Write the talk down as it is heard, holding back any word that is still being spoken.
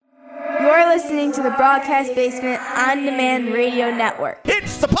listening to the Broadcast Basement On Demand Radio Network.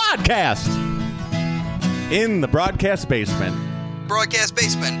 It's the podcast in the Broadcast Basement.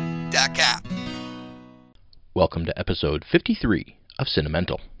 BroadcastBasement.com. Welcome to episode 53 of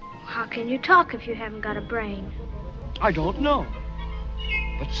Cinemental. How can you talk if you haven't got a brain? I don't know.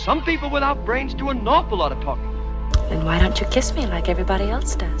 But some people without brains do an awful lot of talking. Then why don't you kiss me like everybody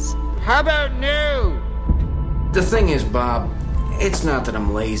else does? How about new? The thing is, Bob, it's not that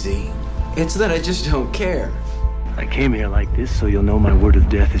I'm lazy. It's that I just don't care. I came here like this so you'll know my word of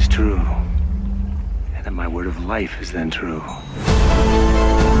death is true. And that my word of life is then true.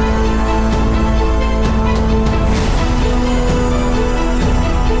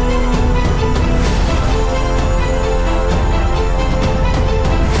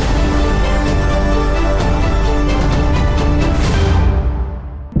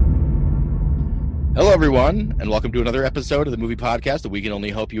 Hello, everyone, and welcome to another episode of the movie podcast that we can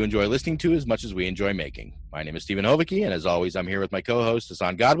only hope you enjoy listening to as much as we enjoy making. My name is Stephen Hovicki, and as always, I'm here with my co-hosts,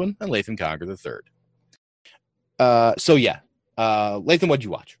 Hassan Godwin and Latham Conger III. Latham, what'd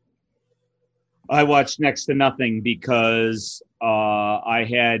you watch? I watched next to nothing because I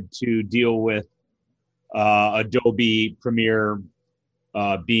had to deal with Adobe Premiere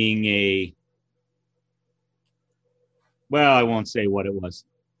being a... Well, I won't say what it was.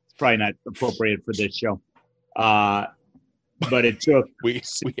 Probably not appropriate for this show, but it took.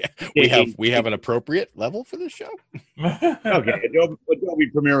 we have an appropriate level for this show. Okay, Adobe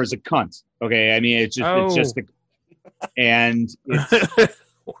Premiere is a cunt. Okay, I mean it's just and it's,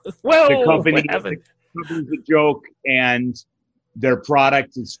 well, the company's a joke, and their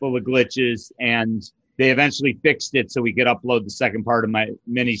product is full of glitches, and they eventually fixed it so we could upload the second part of my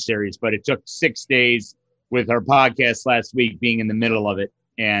miniseries. But it took 6 days with our podcast last week being in the middle of it.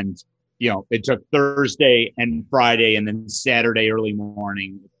 And, you know, it took Thursday and Friday and then Saturday early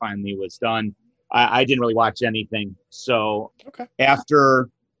morning. It finally was done. I didn't really watch anything. So After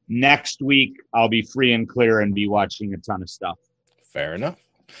next week, I'll be free and clear and be watching a ton of stuff. Fair enough.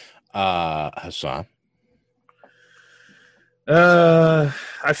 Hassan? I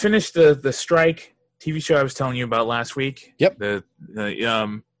finished the Strike TV show I was telling you about last week. Yep.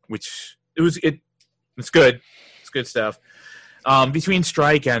 Which it's good. It's good stuff. Between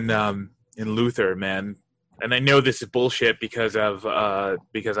Strike and Luther, man, and I know this is bullshit because I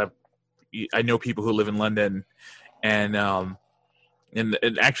know people who live in London, and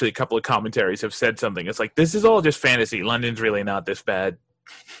actually a couple of commentaries have said something. It's like, this is all just fantasy. London's really not this bad,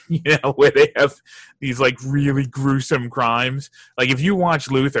 where they have these like really gruesome crimes. Like if you watch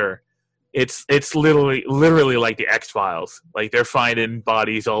Luther, it's literally like the X-Files. Like they're finding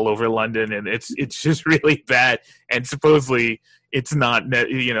bodies all over London, and it's just really bad. And supposedly it's not.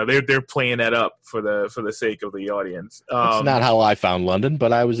 They're playing that up for the sake of the audience. That's not how I found London,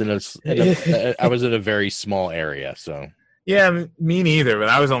 but I was in a very small area. So yeah, me neither. But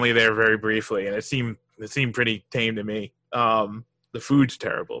I was only there very briefly, and it seemed pretty tame to me. The food's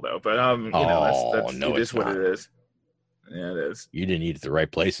terrible though, but it is what it is. Yeah, it is. You didn't eat at the right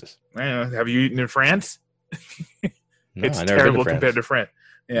places. Have you eaten in France? No, it's terrible compared to France.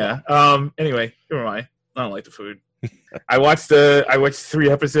 Yeah. Anyway, never mind. I don't like the food. I watched 3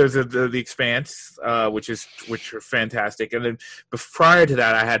 episodes of the Expanse, which are fantastic, and then prior to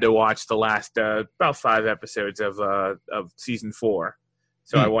that, I had to watch the last about 5 episodes of season 4.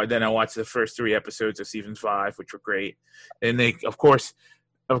 So I watched the first 3 episodes of season 5, which were great, and they of course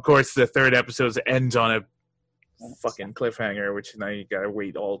the 3rd episode ends on a fucking cliffhanger, which now you gotta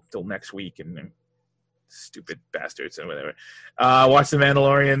wait all till next week, and stupid bastards and whatever. Watch The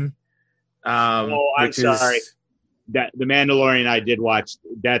Mandalorian. I'm sorry. That The Mandalorian I did watch.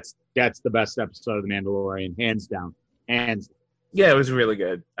 That's the best episode of The Mandalorian, hands down. Yeah, it was really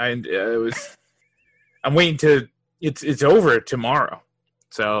good. I'm waiting to. It's over tomorrow,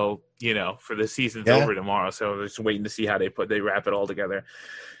 so for the season's over tomorrow. So I'm just waiting to see how they wrap it all together.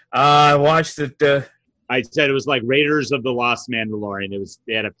 I watched it. I said it was like Raiders of the Lost Mandalorian.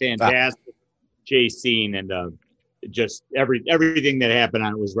 They had a fantastic chase scene, and just everything that happened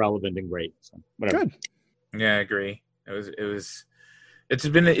on it was relevant and great. So whatever. Good. Yeah, I agree. It's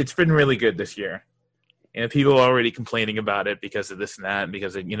been really good this year. People are already complaining about it because of this and that, and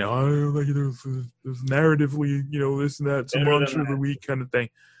because of, there's narratively, this and that, it's a monster of the week kind of thing.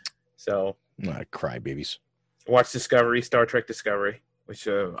 So cry babies. Watch Star Trek Discovery, which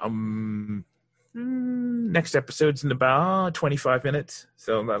next episode's in about 25 minutes,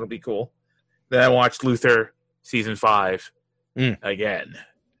 so that'll be cool. Then I watched Luther season 5 again.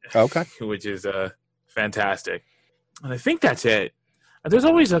 Okay. Which is fantastic. And I think that's it. There's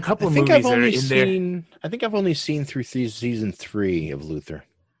always a couple of movies that are in there. I think I've only seen through season 3 of Luther.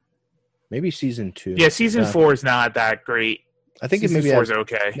 Maybe season 2. Yeah, season 4 is not that great. I think season 4 is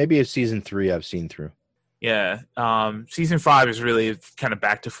okay. Maybe it's season 3 I've seen through. Yeah. Season 5 is really kind of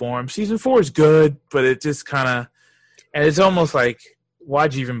back to form. Season 4 is good, but it just kind of, and it's almost like,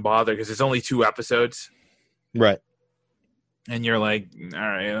 why'd you even bother? Because it's only 2 episodes. Right. And you're like, all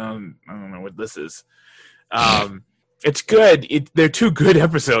right, I don't know what this is. It's good. They're 2 good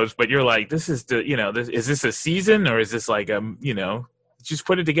episodes, but you're like, this is is this a season or is this like just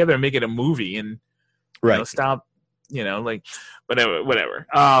put it together and make it a movie and stop, like whatever.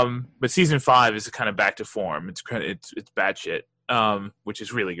 But season 5 is kind of back to form. It's bad shit, which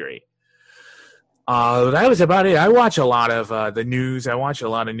is really great. That was about it. I watch a lot of the news. I watch a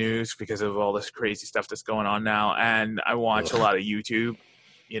lot of news because of all this crazy stuff that's going on now, and I watch a lot of YouTube.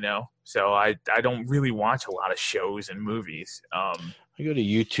 So I don't really watch a lot of shows and movies. I go to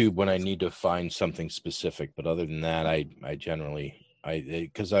YouTube when I need to find something specific, but other than that, I generally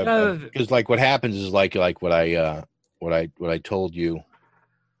because like what happens is like what I told you,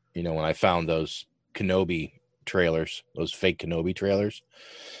 when I found those Kenobi trailers, those fake Kenobi trailers.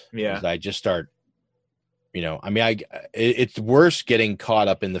 Yeah, I just start. It's worse getting caught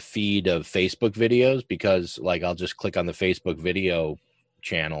up in the feed of Facebook videos because like I'll just click on the Facebook video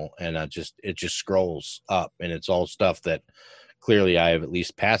channel and it just scrolls up and it's all stuff that clearly I have at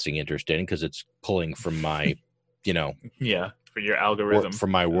least passing interest in because it's pulling from my for your algorithm,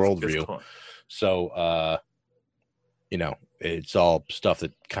 from my worldview. So it's all stuff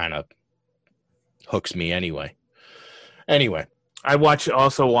that kind of hooks me anyway. I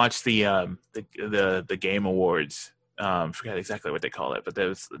also watch the Game Awards. Forgot exactly what they call it, but there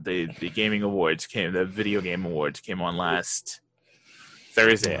was the gaming awards the video game awards came on last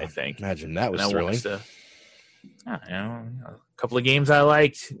Thursday, I think. Imagine that was thrilling. A couple of games I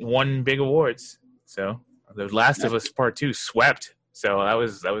liked, won big awards. So the Last of Us Part 2 swept. So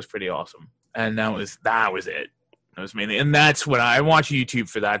that was pretty awesome. And that was it. That was mainly, and that's when I watch YouTube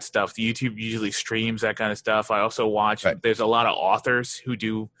for that stuff. The YouTube usually streams that kind of stuff. I also watch. Right. There's a lot of authors who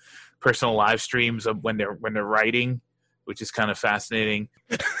do personal live streams of when they're writing, which is kind of fascinating.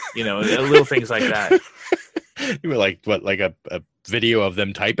 Little things like that. You were like what, like a video of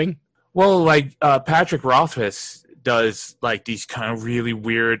them typing? Well, like Patrick Rothfuss does like these kind of really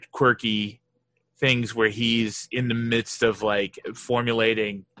weird, quirky things where he's in the midst of like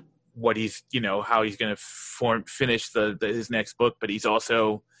formulating what he's, how he's going to finish his next book, but he's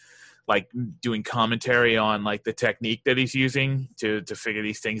also like doing commentary on like the technique that he's using to figure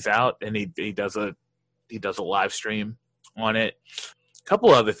these things out. And he does a live stream on it. A couple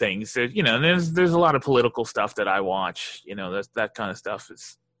other things that, there's a lot of political stuff that I watch, that kind of stuff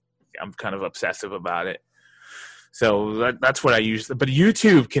I'm kind of obsessive about it. So that's what I use. But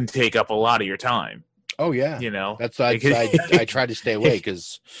YouTube can take up a lot of your time. Oh yeah, that's why I try to stay away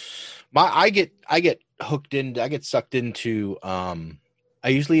because I get hooked in. I get sucked into. I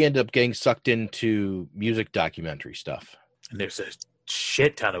usually end up getting sucked into music documentary stuff. And there's a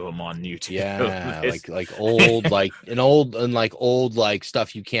shit ton of them on YouTube. Yeah, like old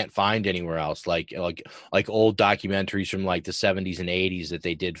stuff you can't find anywhere else. Like old documentaries from like the 70s and 80s that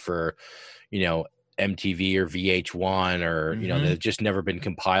they did for, MTV or VH1 or they've just never been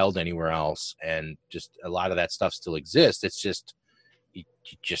compiled anywhere else, and just a lot of that stuff still exists. It's just it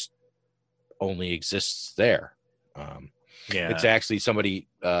just only exists there. It's actually somebody.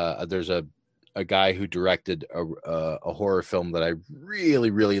 There's a guy who directed a horror film that I really,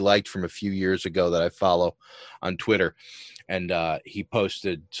 really liked from a few years ago that I follow on Twitter, and he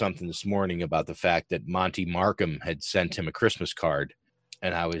posted something this morning about the fact that Monty Markham had sent him a Christmas card.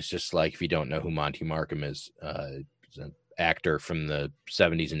 And I was just like, if you don't know who Monty Markham is, he's an actor from the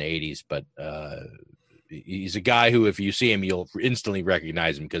 70s and 80s, but he's a guy who, if you see him, you'll instantly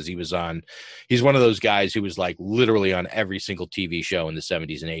recognize him because he's one of those guys who was like literally on every single TV show in the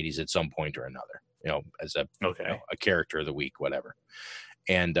 70s and 80s at some point or another, as a character of the week, whatever.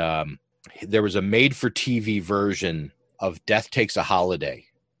 And there was a made-for-TV version of Death Takes a Holiday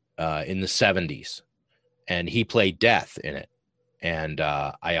in the 70s, and he played Death in it. And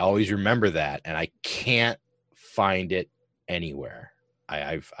I always remember that, and I can't find it anywhere.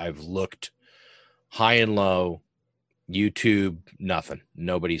 I've looked high and low, YouTube, nothing.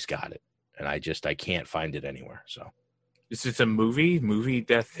 Nobody's got it, and I can't find it anywhere. So, is this a movie?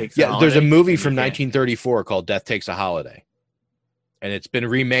 Death Takes a Holiday? Yeah, there's a movie from 1934 called Death Takes a Holiday, and it's been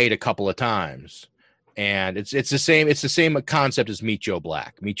remade a couple of times. And it's the same concept as Meet Joe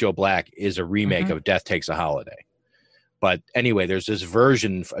Black. Meet Joe Black is a remake of Death Takes a Holiday. But anyway, there's this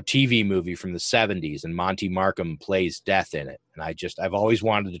version, a TV movie from the 70s, and Monty Markham plays Death in it. And I've always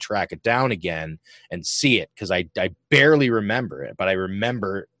wanted to track it down again and see it because I barely remember it, but I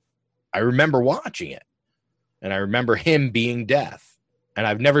remember I remember watching it, and I remember him being death. And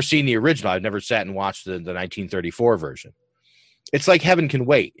I've never seen the original. I've never sat and watched the 1934 version. It's like Heaven Can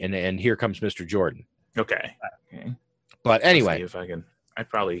Wait, and Here Comes Mr. Jordan. Okay. But anyway, if I can, I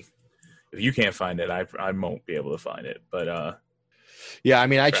probably, if you can't find it, I won't be able to find it. But yeah, I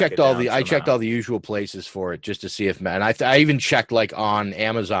mean, I checked all somehow. the usual places for it just to see if, and I even checked like on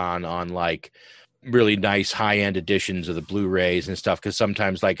Amazon on like really nice high end editions of the Blu-rays and stuff, because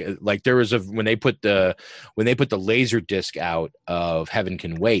sometimes like there was when they put the laser disc out of Heaven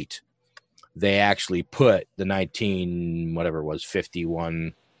Can Wait, they actually put the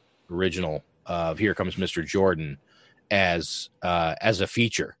 51 original of Here Comes Mr. Jordan as a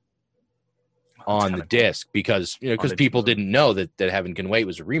feature on the disc, because people didn't know that Heaven Can Wait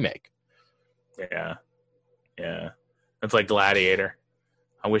was a remake. Yeah, it's like Gladiator.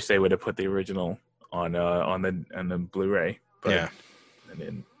 I wish they would have put the original on the Blu-ray. But, yeah, I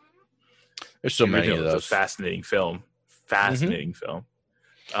mean, there's so many of those. It's a fascinating film. Film.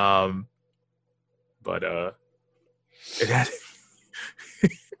 But it had.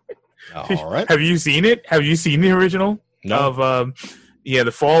 All right. Have you seen it? Have you seen the original of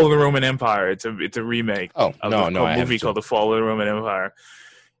The Fall of the Roman Empire? It's a remake. Oh, of no, a I movie haven't called The Fall of the Roman Empire,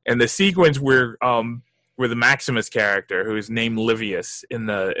 and the sequence where the Maximus character, who is named Livius in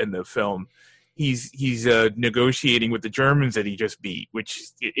the film, he's negotiating with the Germans that he just beat, which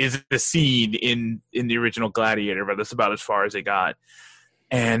is the scene in the original Gladiator, but that's about as far as it got.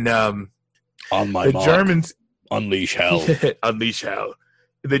 And on my the mark, Germans unleash hell. Unleash hell.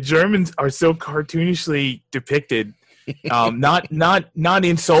 The Germans are so cartoonishly depicted, not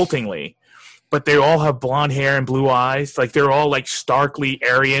insultingly, but they all have blonde hair and blue eyes. Like they're all like starkly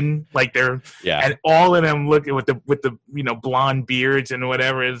Aryan. Like they're and all of them look with the blonde beards and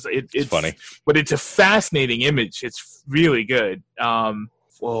whatever. It's funny, but it's a fascinating image. It's really good. I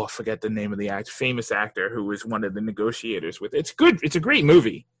forget the name of the famous actor who was one of the negotiators with it. It's good. It's a great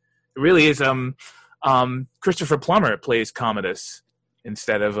movie. It really is. Christopher Plummer plays Commodus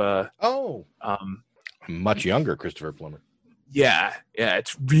instead of much younger Christopher Plummer. Yeah,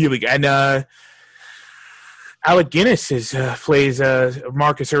 it's really good. And Alec Guinness plays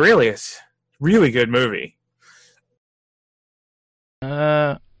Marcus Aurelius. Really good movie.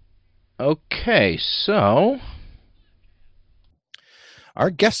 Okay, so our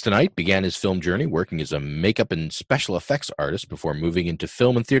guest tonight began his film journey working as a makeup and special effects artist before moving into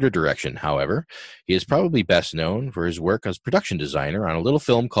film and theater direction. However, he is probably best known for his work as production designer on a little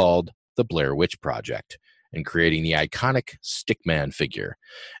film called The Blair Witch Project, and creating the iconic Stickman figure,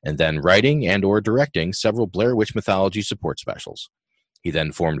 and then writing and or directing several Blair Witch mythology support specials. He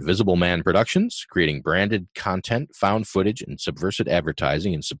then formed Visible Man Productions, creating branded content, found footage, and subversive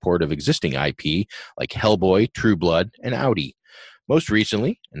advertising in support of existing IP like Hellboy, True Blood, and Audi. Most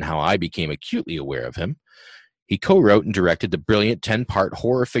recently, and how I became acutely aware of him, he co-wrote and directed the brilliant 10-part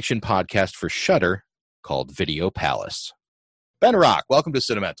horror fiction podcast for Shudder called Video Palace. Ben Rock, welcome to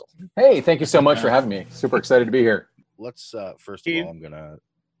Cinemental. Hey, thank you so much for having me. Super excited to be here. Let's, first of all, I'm going to...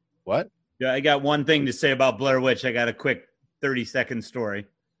 What? Yeah, I got one thing to say about Blair Witch. I got a quick 30-second story.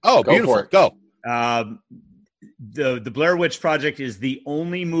 Oh, beautiful. Go. The Blair Witch Project is the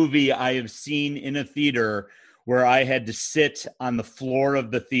only movie I have seen in a theater where I had to sit on the floor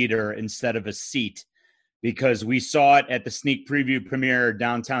of the theater instead of a seat, because we saw it at the sneak preview premiere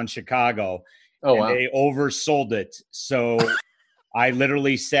downtown Chicago. Oh, wow. They oversold it. So I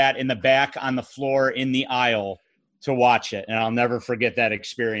literally sat in the back on the floor in the aisle to watch it. And I'll never forget that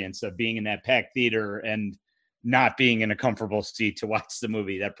experience of being in that packed theater and not being in a comfortable seat to watch the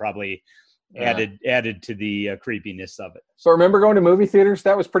movie. That probably added to the creepiness of it. So remember going to movie theaters?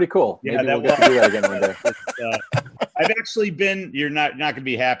 That was pretty cool. Yeah, Maybe we'll get to do that again one day. I've actually been, you're not going to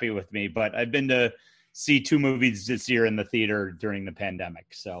be happy with me, but I've been to see 2 movies this year in the theater during the pandemic.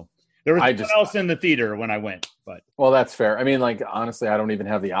 So there was someone else in the theater when I went, but. Well, that's fair. I mean, like, honestly, I don't even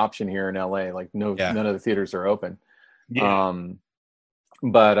have the option here in LA. Like none of the theaters are open. Yeah.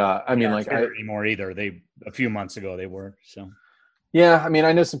 But I mean, like, anymore either. A few months ago they were, so. Yeah, I mean,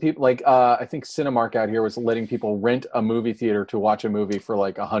 I know some people like I think Cinemark out here was letting people rent a movie theater to watch a movie for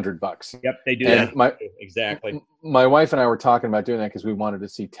like $100. Yep, they do and that. Exactly. My wife and I were talking about doing that because we wanted to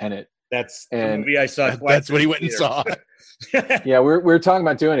see Tenet. That's the movie I saw. That's what he went and saw. Yeah, we were talking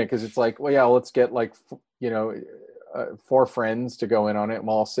about doing it because it's like, well, yeah, let's get like 4 friends to go in on it, and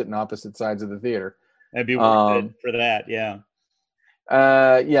we'll all sit in opposite sides of the theater. That'd be worth it for that. Yeah.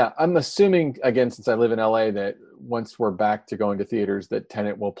 Yeah, I'm assuming, again, since I live in LA, that once we're back to going to theaters, that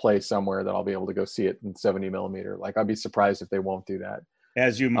Tenet will play somewhere that I'll be able to go see it in 70 millimeter. Like, I'd be surprised if they won't do that.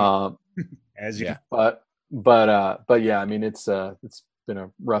 As you might. As you. Yeah. But yeah, I mean, it's been been a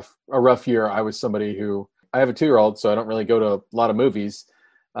rough year. I was somebody who, I have a 2-year-old, so I don't really go to a lot of movies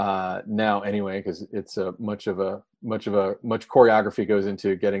now anyway, because it's much choreography goes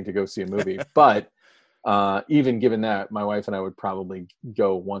into getting to go see a movie. But even given that, my wife and I would probably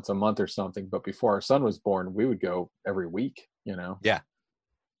go once a month or something. But before our son was born, we would go every week, you know? Yeah.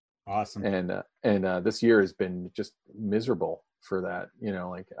 Awesome. And this year has been just miserable for that. You know,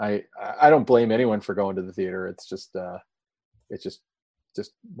 like I don't blame anyone for going to the theater. It's just the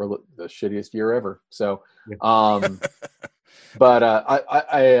shittiest year ever. So, but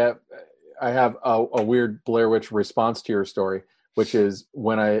I have a weird Blair Witch response to your story, which is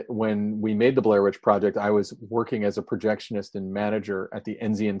when we made the Blair Witch Project, I was working as a projectionist and manager at the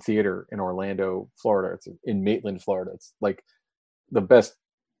Enzian Theater in Orlando, Florida. It's in Maitland, Florida. It's like the best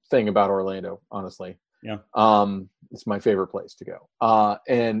thing about Orlando, honestly. Yeah. It's my favorite place to go.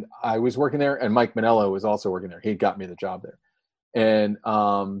 And I was working there, and Mike Manello was also working there. He got me the job there. And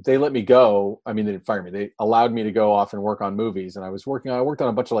they let me go. I mean, they didn't fire me. They allowed me to go off and work on movies. And I worked on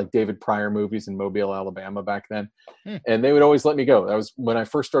a bunch of like David Pryor movies in Mobile, Alabama back then. And they would always let me go. That was when I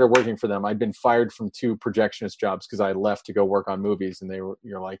first started working for them. I'd been fired from 2 projectionist jobs because I left to go work on movies. And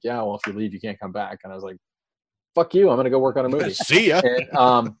you're like, yeah, well, if you leave, you can't come back. And I was like, fuck you, I'm going to go work on a movie. See ya.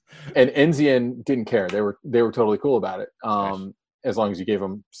 And Enzian didn't care. They were totally cool about it. As long as you gave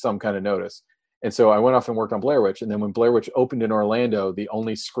them some kind of notice. And so I went off and worked on Blair Witch. And then when Blair Witch opened in Orlando, the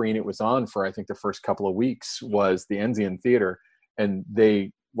only screen it was on for, I think, the first couple of weeks was the Enzian Theater. And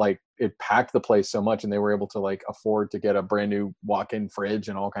they it packed the place so much, and they were able to afford to get a brand new walk-in fridge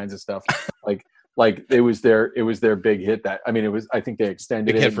and all kinds of stuff. It was their big hit. I think they extended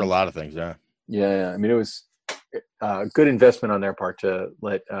big it hit for a lot of things. Yeah. Yeah. I mean, it was a good investment on their part to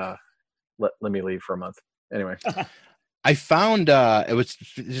let me leave for a month. Anyway. I found it was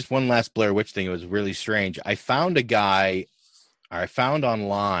just one last Blair Witch thing. It was really strange. I found online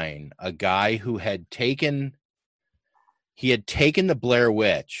a guy who had taken the Blair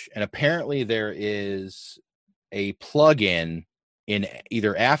Witch, and apparently there is a plugin in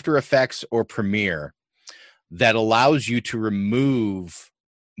either After Effects or Premiere that allows you to remove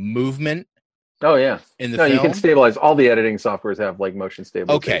movement. Oh yeah. In the film. You can stabilize. All the editing softwares have motion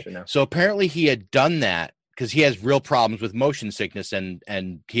stabilization now. So apparently he had done that because he has real problems with motion sickness and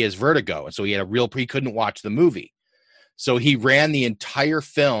he has vertigo. And so he couldn't watch the movie. So he ran the entire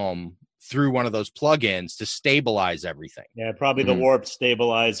film through one of those plugins to stabilize everything. Yeah, probably the warp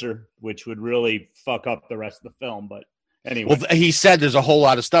stabilizer, which would really fuck up the rest of the film. But anyway. Well, he said there's a whole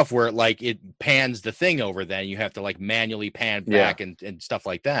lot of stuff where it pans the thing over, then you have to manually pan back and stuff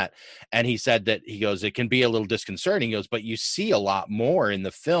like that. And he said that it can be a little disconcerting. He goes, but you see a lot more in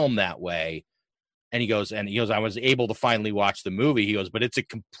the film that way. And he goes, I was able to finally watch the movie. He goes, but it's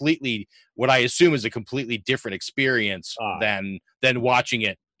what I assume is a completely different experience than watching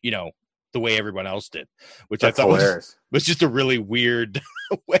it, the way everyone else did, which That's I thought hilarious. was just a really weird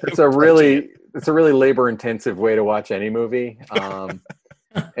way. It's a really labor intensive way to watch any movie.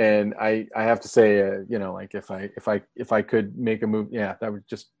 And I have to say, if I could make a movie, that would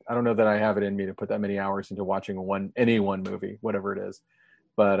I don't know that I have it in me to put that many hours into watching any one movie, whatever it is.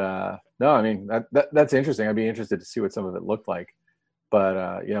 But no, I mean that's interesting. I'd be interested to see what some of it looked like. But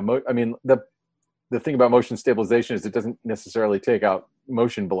I mean the thing about motion stabilization is it doesn't necessarily take out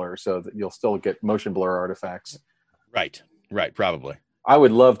motion blur, so that you'll still get motion blur artifacts. Right, probably. I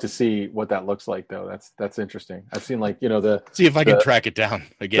would love to see what that looks like, though. That's interesting. I've seen see if I can track it down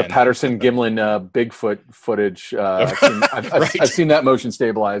again. The Patterson Gimlin Bigfoot footage. I've seen that motion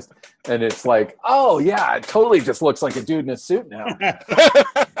stabilized, and it's like, oh yeah, it totally just looks like a dude in a suit now.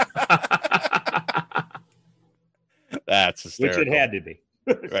 That's hysterical. Which it had to be.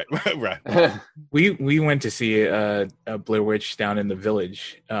 right. We went to see a Blair Witch down in the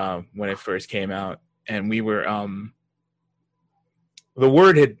Village when it first came out, and we were the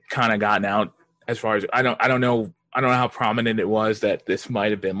word had kind of gotten out as far as I don't know how prominent it was that this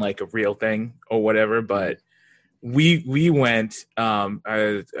might have been a real thing or whatever, but we went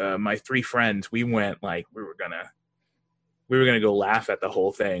my 3 friends, we went we were gonna go laugh at the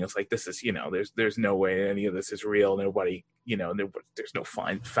whole thing. It's this is there's no way any of this is real. Nobody there's no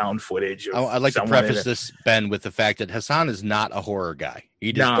found footage. I'd like to preface this, Ben, with the fact that Hassan is not a horror guy.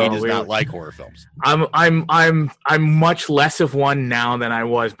 He does not like horror films. I'm much less of one now than I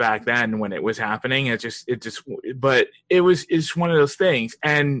was back then when it was happening. But it's one of those things.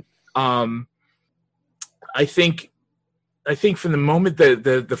 And I think from the moment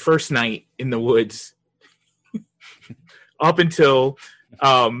the first night in the woods up until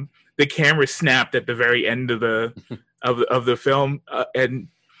the camera snapped at the very end of the film, and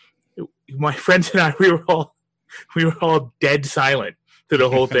my friends and I, we were all dead silent to the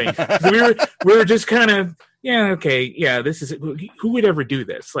whole thing. We were just kind of, yeah, okay, yeah, this is, who would ever do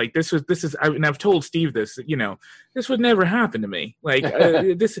this? Like, this is, and I've told Steve this, this would never happen to me. Like,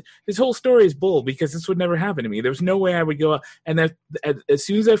 this whole story is bull, because this would never happen to me. There's no way I would go out. And that, as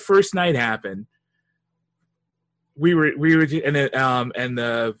soon as that first night happened, we were, and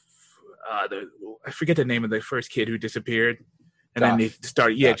the I forget the name of the first kid who disappeared. And Josh. Then they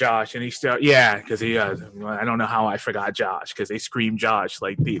started, Josh, and he started, because he, I don't know how I forgot Josh, because they screamed Josh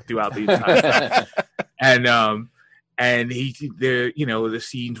like throughout the entire time. And he, the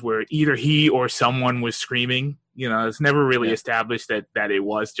scenes where either he or someone was screaming. It's never really established that it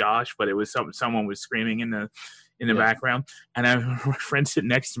was Josh, but it was someone was screaming in the background. And I have my friend sitting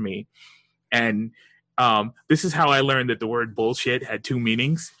next to me, and this is how I learned that the word bullshit had two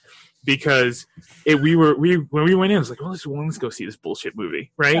meanings. Because when we went in, I was like, well, let's go see this bullshit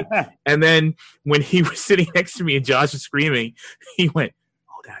movie, right? And then when he was sitting next to me and Josh was screaming, he went,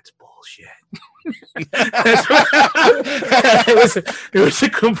 "Oh, that's bullshit." It was a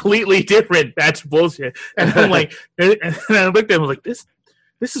completely different. That's bullshit. And I'm like, and I looked at him, I was like, this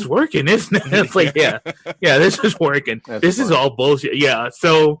is working, isn't it? It's like, yeah, this is working. This is all bullshit. Yeah.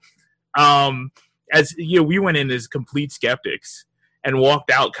 So, as we went in as complete skeptics. And walked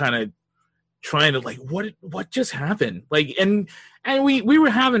out kind of trying to like, what just happened? Like, and we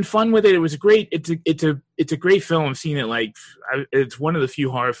were having fun with it. It was great. It's a great film. I've seen it it's one of the few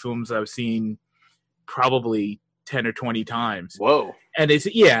horror films I've seen probably 10 or 20 times. Whoa. And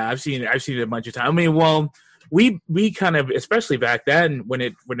I've seen it a bunch of times. I mean, well, we kind of, especially back then when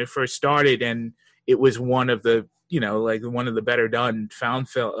it first started, and it was one of the, one of the better done found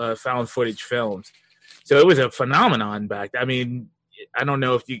footage films. So it was a phenomenon back then. I mean, I don't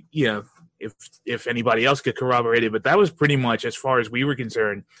know if anybody else could corroborate it, but that was pretty much, as far as we were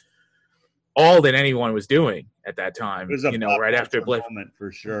concerned, all that anyone was doing at that time. It was a right after Blade moment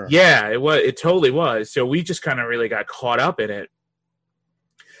for sure. Yeah, it was. It totally was. So we just kind of really got caught up in it,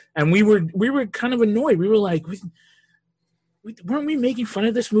 and we were kind of annoyed. We were like, weren't we making fun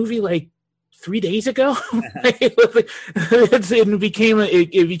of this movie like 3 days ago? It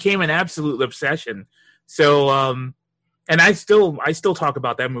became an absolute obsession. So. And I still talk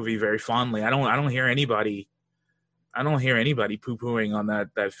about that movie very fondly. I don't hear anybody poo-pooing on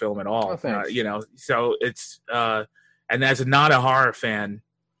that film at all. Oh, so it's and as not a horror fan,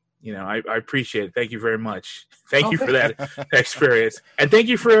 I appreciate it. Thank you very much. Thank you for that experience, and thank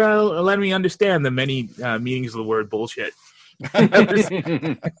you for letting me understand the many meanings of the word bullshit.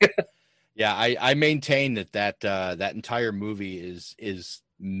 Yeah, I maintain that entire movie is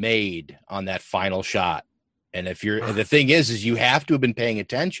made on that final shot. And the thing is you have to have been paying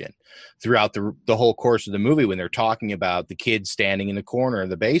attention throughout the whole course of the movie when they're talking about the kid standing in the corner of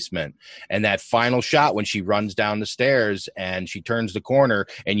the basement, and that final shot when she runs down the stairs and she turns the corner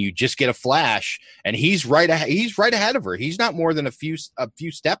and you just get a flash, and he's right ahead of her. He's not more than a few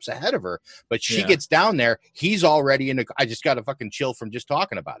steps ahead of her, but she gets down there. He's already I just got a fucking chill from just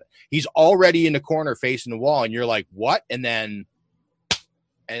talking about it. He's already in the corner facing the wall, and you're like, what? And that's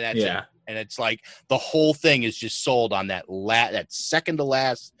it. And it's like the whole thing is just sold on that second to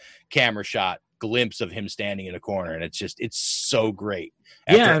last camera shot glimpse of him standing in a corner. And it's so great.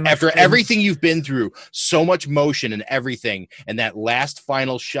 After everything you've been through, so much motion and everything. And that last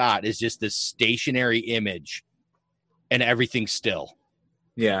final shot is just this stationary image and everything's still.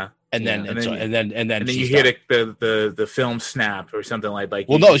 Yeah. And then you hear the film snap or something like.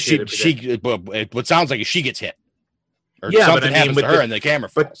 Well, no, what sounds like is she gets hit. Or something happens to her and the camera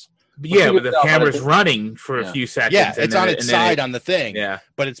falls. But the camera's running for a few seconds. Yeah, it's on its side on the thing. Yeah.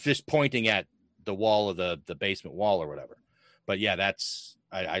 But it's just pointing at the wall of the basement wall or whatever. But yeah, that's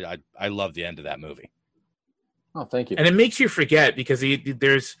I love the end of that movie. Oh, thank you. And it makes you forget, because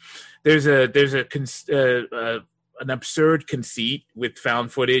there's an absurd conceit with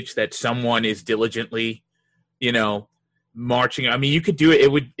found footage that someone is diligently, marching. I mean, you could do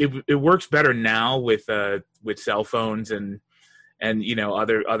it. It works better now with cell phones and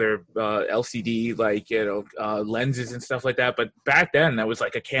other LCD lenses and stuff like that. But back then that was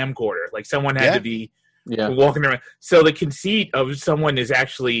like a camcorder. Like someone had to be walking around. So the conceit of someone is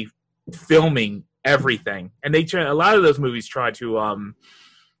actually filming everything, and a lot of those movies try to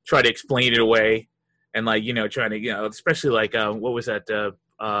explain it away, and trying to especially what was that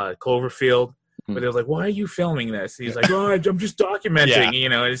Cloverfield, where they're like, why are you filming this? And he's like, oh, I'm just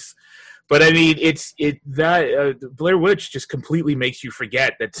documenting. But I mean, Blair Witch just completely makes you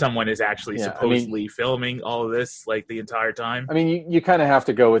forget that someone is actually supposedly filming all of this the entire time. I mean, you kind of have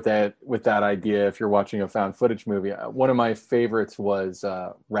to go with that idea if you're watching a found footage movie. One of my favorites was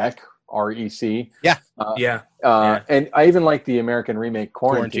REC, REC. Yeah. And I even like the American remake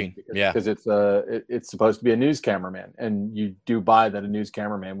Quarantine. Yeah. Because it's supposed to be a news cameraman, and you do buy that a news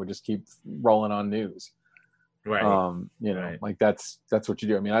cameraman would just keep rolling on news. Right. Like that's what you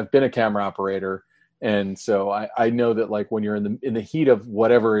do. I mean, I've been a camera operator, and so I know that like when you're in the heat of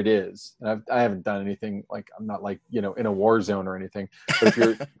whatever it is, and I haven't done anything, like I'm not like, in a war zone or anything, but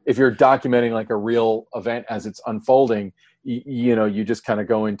if you're documenting like a real event as it's unfolding, you just kind of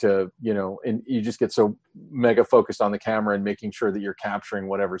go into, and you just get so mega focused on the camera and making sure that you're capturing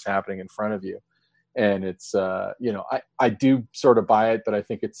whatever's happening in front of you. And it's, I do sort of buy it, but I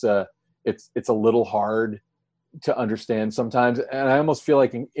think it's a little hard to understand sometimes. And I almost feel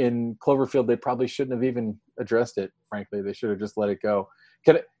like in Cloverfield, they probably shouldn't have even addressed it. Frankly, they should have just let it go.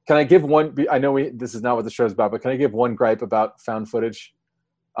 Can I give one, I know this is not what the show's about, but can I give one gripe about found footage?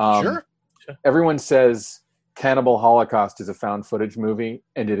 Sure. Everyone says Cannibal Holocaust is a found footage movie,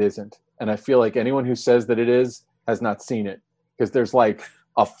 and it isn't. And I feel like anyone who says that it is has not seen it, because there's like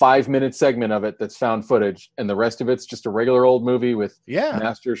a 5-minute segment of it that's found footage, and the rest of it's just a regular old movie with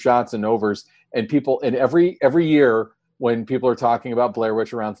master shots and overs. And people, and every year when people are talking about Blair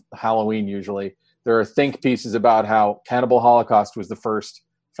Witch around Halloween, usually there are think pieces about how Cannibal Holocaust was the first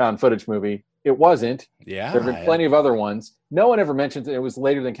found footage movie. It wasn't. Yeah, there have been plenty of other ones. No one ever mentions it. It was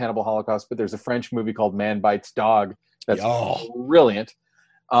later than Cannibal Holocaust, but there's a French movie called Man Bites Dog that's brilliant.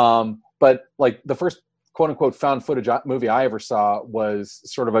 But like the first quote unquote found footage movie I ever saw was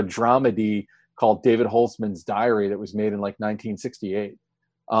sort of a dramedy called David Holtzman's Diary that was made in like 1968.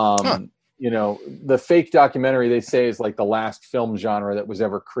 The fake documentary, they say, is like the last film genre that was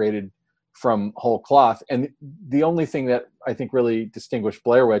ever created from whole cloth. And the only thing that I think really distinguished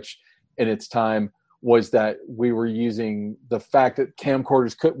Blair Witch in its time was that we were using the fact that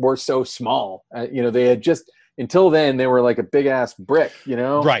camcorders were so small. They had just, until then, they were like a big ass brick,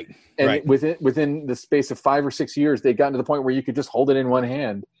 Right. And right. within the space of 5 or 6 years, they'd gotten to the point where you could just hold it in one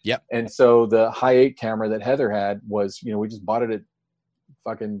hand. Yep. And so the High 8 camera that Heather had was, we just bought it at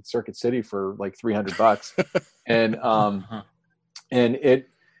fucking Circuit City for like $300. And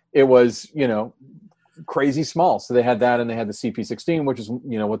it was, crazy small. So they had that, and they had the CP16, which is,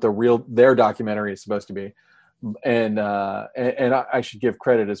 what their documentary is supposed to be. And I should give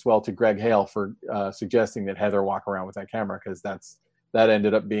credit as well to Greg Hale for suggesting that Heather walk around with that camera, because that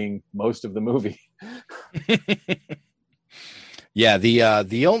ended up being most of the movie. Yeah,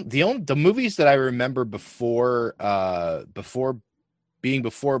 the movies that I remember before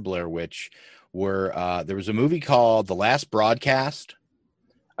Blair Witch were there was a movie called The Last Broadcast.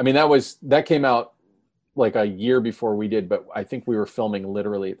 I mean, that came out like a year before we did, but I think we were filming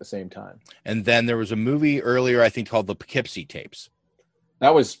literally at the same time. And then there was a movie earlier, I think, called The Poughkeepsie Tapes.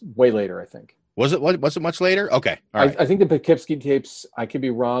 That was way later, I think. Was it much later? Okay. All right. I think the Poughkeepsie Tapes, I could be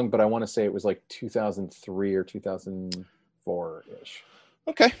wrong, but I want to say it was like 2003 or 2004-ish.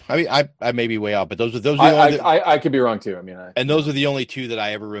 Okay. I mean, I may be way out, but those are I could be wrong too. I mean, and those are the only two that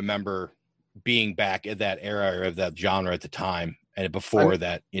I ever remember being back at that era or of that genre at the time. And before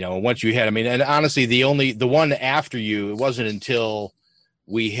that, once you hit, and honestly, the one after you, it wasn't until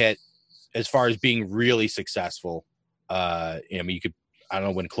we hit, as far as being really successful, you could, I don't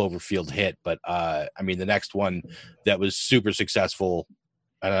know when Cloverfield hit, but the next one that was super successable,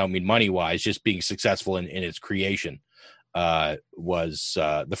 and I don't mean money wise, just being successful in its creation, was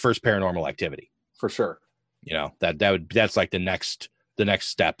the first Paranormal Activity. For sure. That's like the next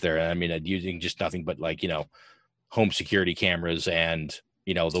step there. Using just nothing but home security cameras and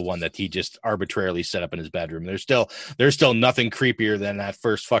the one that he just arbitrarily set up in his bedroom. There's still nothing creepier than that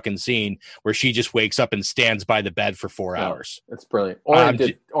first fucking scene where she just wakes up and stands by the bed for 4 hours. It's brilliant.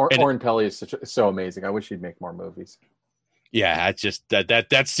 Oren Peli is so amazing. I wish he'd make more movies. Yeah, it's just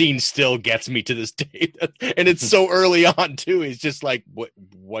that scene still gets me to this day, and it's so early on too. He's just like,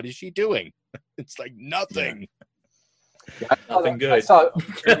 what is she doing? It's like nothing. Yeah, nothing good. I saw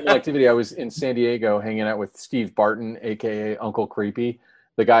Paranormal Activity. I was in San Diego hanging out with Steve Barton, aka Uncle Creepy,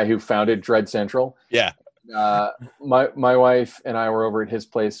 the guy who founded Dread Central. Yeah. My wife and I were over at his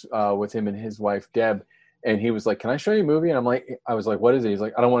place with him and his wife Deb, and he was like, "Can I show you a movie?" And I was like, "What is it?" He's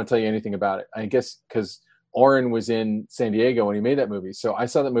like, "I don't want to tell you anything about it." I guess because Oren was in San Diego when he made that movie, so I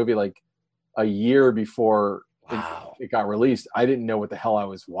saw that movie like a year before. Wow. It got released. I didn't know what the hell I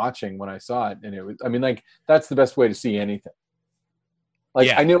was watching when I saw it, and it was. That's the best way to see anything.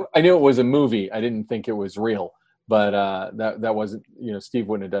 I knew it was a movie. I didn't think it was real, but that wasn't. Steve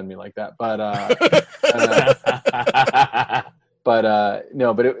wouldn't have done me like that. But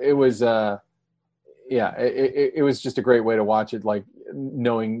it was. It was just a great way to watch it. Like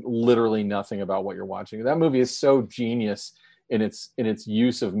knowing literally nothing about what you're watching. That movie is so genius in its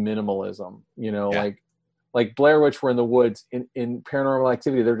use of minimalism. Like Blair Witch Were in the Woods, in Paranormal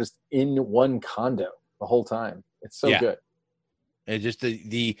Activity, they're just in one condo the whole time. It's so good. And just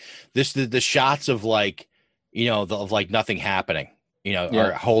the shots of like, of like nothing happening,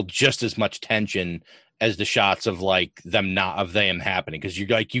 or hold just as much tension as the shots of like them happening. Cause you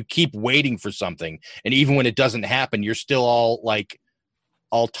keep waiting for something. And even when it doesn't happen, you're still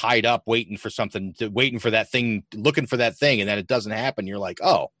all tied up, waiting for that thing, looking for that thing. And then it doesn't happen. You're like,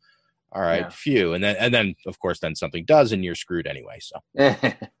 oh, all right, phew. And then of course, then something does and you're screwed anyway. So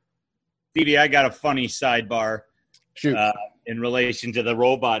Stevie, I got a funny sidebar. Shoot. In relation to the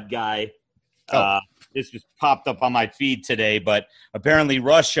robot guy. This was popped up on my feed today, but apparently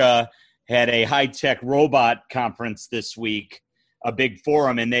Russia had a high-tech robot conference this week, a big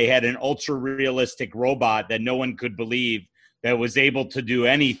forum, and they had an ultra-realistic robot that no one could believe that was able to do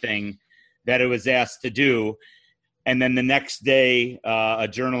anything that it was asked to do. And then the next day, a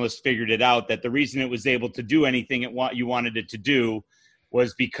journalist figured it out that the reason it was able to do anything you wanted it to do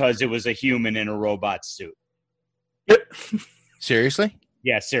was because it was a human in a robot suit. Seriously?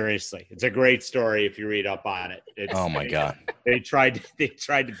 Yeah, seriously. It's a great story if you read up on it. Oh my God. They tried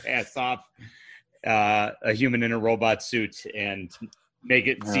to pass off a human in a robot suit and make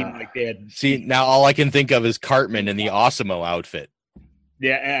it seem like they had. See, now all I can think of is Cartman in the Osimo outfit.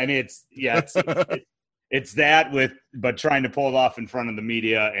 Yeah, I mean it's that but trying to pull it off in front of the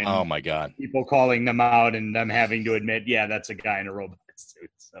media and oh my God, people calling them out and them having to admit, yeah, that's a guy in a robot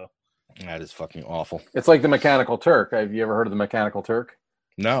suit. So that is fucking awful. It's like the Mechanical Turk. Have you ever heard of the Mechanical Turk?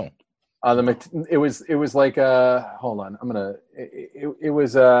 No. It was like hold on. It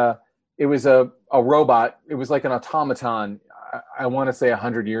was a robot. It was like an automaton. I want to say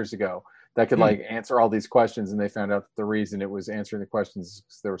 100 years ago that could like answer all these questions, and they found out that the reason it was answering the questions is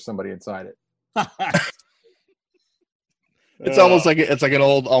because there was somebody inside it. It's almost like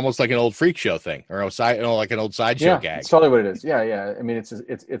an old freak show thing, or like an old sideshow gag. That's probably what it is. Yeah. I mean, it's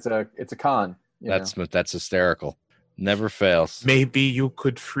a con. That's hysterical. Never fails. Maybe you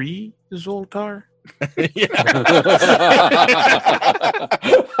could free Zoltar.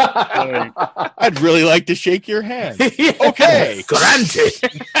 I'd really like to shake your hand. Okay, granted.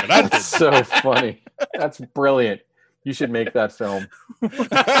 That's so funny. That's brilliant. You should make that film.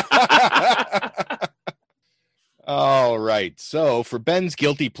 All right. So for Ben's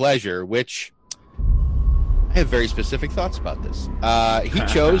guilty pleasure, which I have very specific thoughts about this. He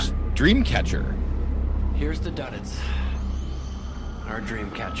chose Dreamcatcher. Here's the Duddits. Our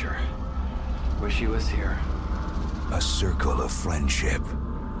Dreamcatcher. Wish he was here. A circle of friendship.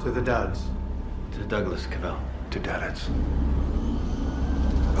 To the Duds. To Douglas Cavell. To Duddits.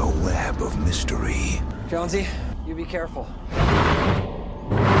 A web of mystery. Jonesy, you be careful.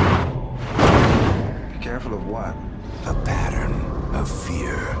 Be careful of what? A pattern of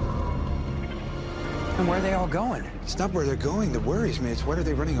fear. And where are they all going? It's not where they're going that worries me. It's what are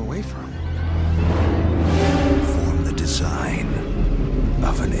they running away from? Form the design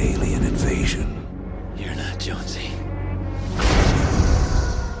of an alien invasion. You're not Jonesy.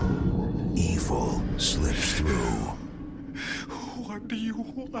 Evil slips through. What do you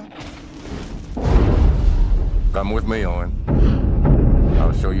want? Come with me, Owen.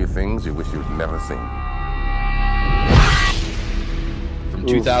 I'll show you things you wish you'd never seen. From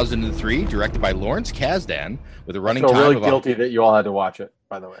 2003, directed by Lawrence Kasdan, with a running time really of guilty that you all had to watch it,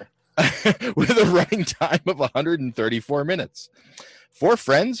 by the way. with a running time of 134 minutes. Four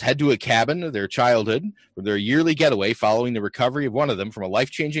friends head to a cabin of their childhood for their yearly getaway following the recovery of one of them from a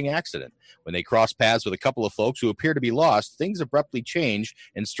life-changing accident. When they cross paths with a couple of folks who appear to be lost, things abruptly change,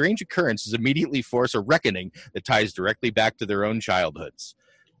 and strange occurrences immediately force a reckoning that ties directly back to their own childhoods.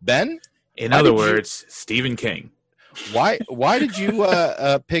 Ben? In other words, Stephen King. Why did you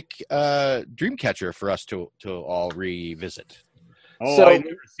pick Dreamcatcher for us to all revisit? Oh, so, I've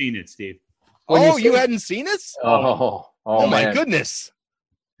never seen it, Steve. You hadn't seen it? Oh my man. Goodness.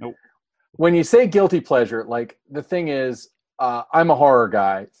 Nope. When you say guilty pleasure, like the thing is, I'm a horror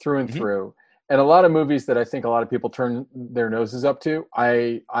guy through and through. And a lot of movies that I think a lot of people turn their noses up to,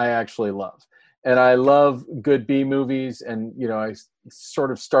 I actually love. And I love good B movies. And, I sort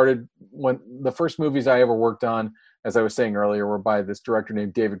of started when the first movies I ever worked on, as I was saying earlier, were by this director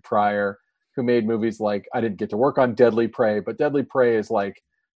named David Pryor, who made movies like, I didn't get to work on Deadly Prey, but Deadly Prey is like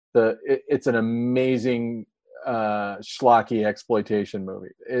it's an amazing schlocky exploitation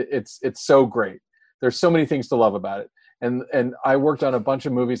movie. It's so great. There's so many things to love about it. And I worked on a bunch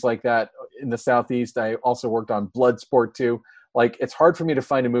of movies like that in the Southeast. I also worked on Bloodsport too. Like, it's hard for me to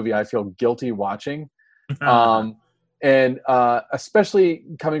find a movie I feel guilty watching. And especially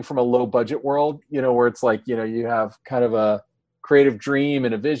coming from a low budget world, where it's like, you have kind of creative dream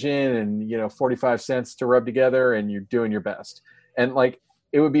and a vision and 45 cents to rub together, and you're doing your best. And like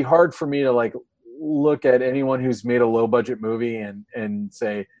it would be hard for me to like look at anyone who's made a low budget movie and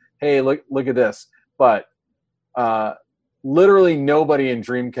say, hey, look at this. But literally nobody in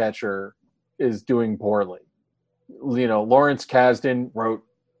Dreamcatcher is doing poorly. Lawrence Kasdan wrote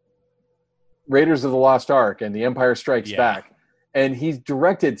Raiders of the Lost Ark and The Empire Strikes Back, and he's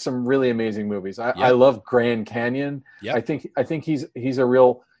directed some really amazing movies. I love Grand Canyon. I think he's a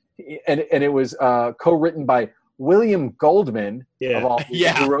real, and it was co-written by William Goldman, of all,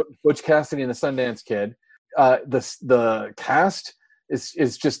 who wrote Butch Cassidy and the Sundance Kid. The cast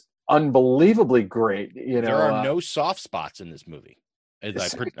is just unbelievably great. There are no soft spots in this movie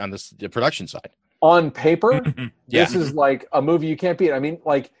on the production side. On paper, this is like a movie you can't beat. I mean,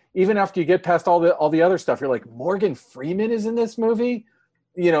 like even after you get past all the other stuff, you're like, Morgan Freeman is in this movie.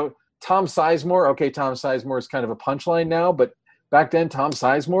 Tom Sizemore. Okay, Tom Sizemore is kind of a punchline now, but back then Tom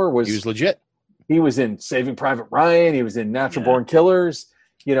Sizemore was legit. He was in Saving Private Ryan. He was in Natural Born Killers.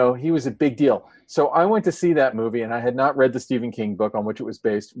 He was a big deal. So I went to see that movie, and I had not read the Stephen King book on which it was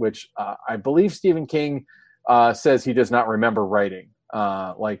based, which I believe Stephen King says he does not remember writing.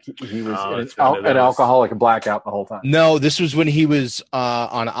 Like he was an alcoholic and blackout the whole time. No, this was when he was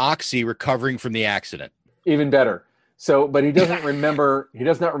on Oxy recovering from the accident. Even better. So, but he doesn't remember. He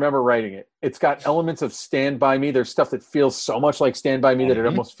does not remember writing it. It's got elements of Stand By Me. There's stuff that feels so much like Stand By Me that it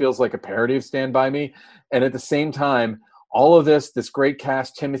almost feels like a parody of Stand By Me. And at the same time, all of this great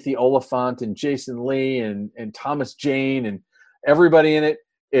cast, Timothy Olyphant and Jason Lee and Thomas Jane and everybody in it,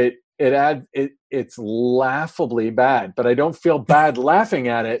 it's laughably bad. But I don't feel bad laughing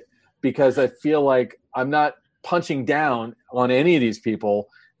at it because I feel like I'm not punching down on any of these people.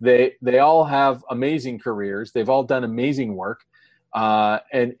 They all have amazing careers. They've all done amazing work.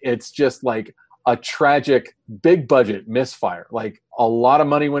 And it's just like a tragic, big budget misfire. Like a lot of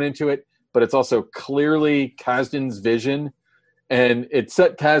money went into it, but it's also clearly Kasdan's vision. And it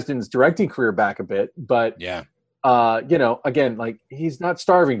set Kasdan's directing career back a bit. But, again, like he's not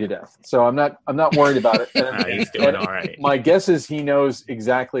starving to death. So I'm not worried about it. He's doing all right. My guess is he knows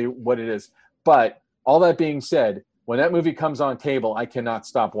exactly what it is. But all that being said, when that movie comes on cable, I cannot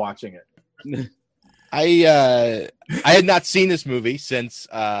stop watching it. I had not seen this movie since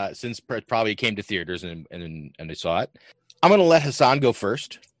it probably came to theaters and I saw it. I'm going to let Hassan go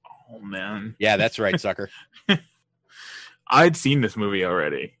first. Oh man. Yeah, that's right, sucker. I'd seen this movie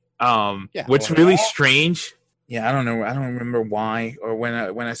already. What's really strange. Yeah, I don't know. I don't remember why or when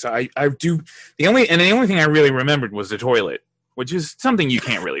I saw. I do. The only thing I really remembered was the toilet, which is something you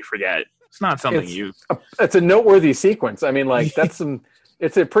can't really forget. It's not something it's a noteworthy sequence. I mean, like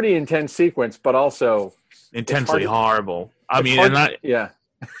it's a pretty intense sequence, but also intensely horrible. I mean, it's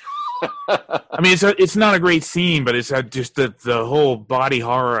not a great scene, but it's just the whole body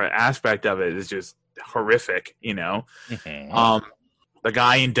horror aspect of it is just horrific. The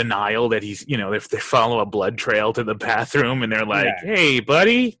guy in denial that he's, if they follow a blood trail to the bathroom and they're like, "Hey,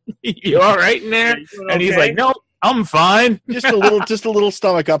 buddy, you all right in there?" And he's like, "Nope. I'm fine. Just a little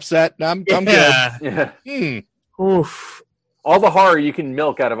stomach upset. I'm good." Yeah. Oof. All the horror you can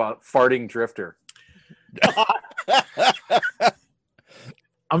milk out of a farting drifter.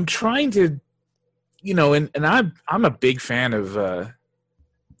 I'm trying to, and I'm a big fan of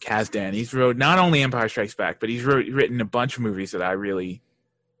Kasdan. He's wrote not only Empire Strikes Back, but he's written a bunch of movies that I really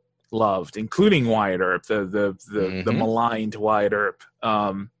loved, including Wyatt Earp, the maligned Wyatt Earp.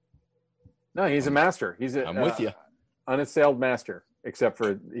 No, he's a master. I'm with you. Unassailed master, except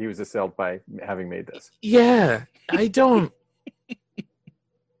for he was assailed by having made this. Yeah, I don't.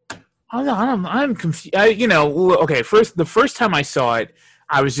 I'm confused. Okay. The first time I saw it,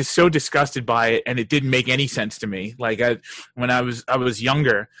 I was just so disgusted by it, and it didn't make any sense to me. Like when I was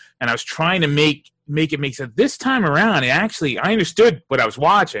younger, and I was trying to make it make sense. This time around, I understood what I was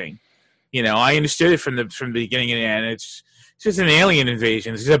watching. I understood it from the beginning and the end. It's just an alien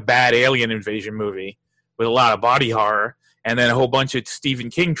invasion. It's just a bad alien invasion movie with a lot of body horror and then a whole bunch of Stephen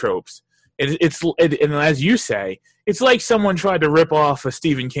King tropes. And as you say, it's like someone tried to rip off a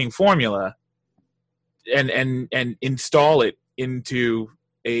Stephen King formula and install it into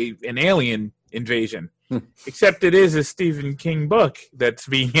an alien invasion. Except it is a Stephen King book that's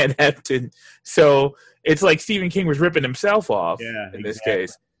being adapted. So it's like Stephen King was ripping himself off in this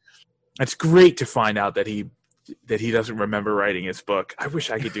case. It's great to find out that he doesn't remember writing his book. I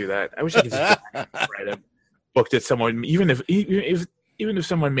wish I could do that. I wish I could just write a book that someone, even if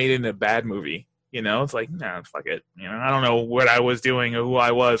someone made it in a bad movie, it's like, nah, fuck it. I don't know what I was doing or who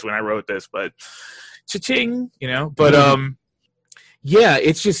I was when I wrote this, but cha-ching, but Yeah,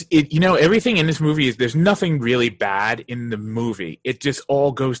 it's just everything in this movie there's nothing really bad in the movie. It just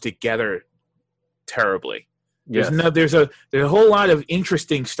all goes together terribly. Yes. There's a whole lot of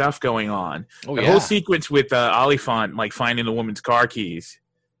interesting stuff going on. The whole sequence with Oliphant like finding the woman's car keys,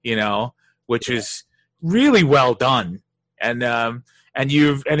 which is really well done, and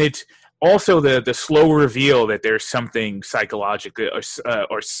it's also the slow reveal that there's something psychologically or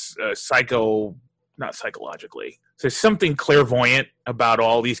not psychologically. So there's something clairvoyant about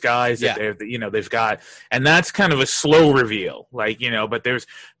all these guys that they've got, and that's kind of a slow reveal, but there's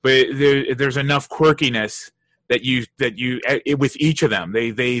enough quirkiness that you with each of them,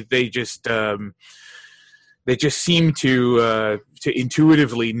 they just seem to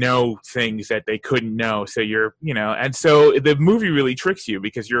intuitively know things that they couldn't know. So and so the movie really tricks you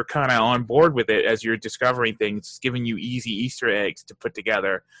because you're kind of on board with it as you're discovering things, giving you easy Easter eggs to put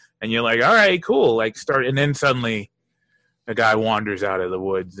together, and you're like, all right, cool, and then suddenly a guy wanders out of the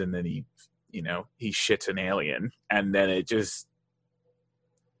woods, and then he shits an alien, and then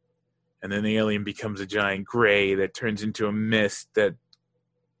and then the alien becomes a giant gray that turns into a mist that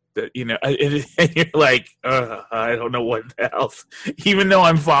and you're like, I don't know what the hell. Even though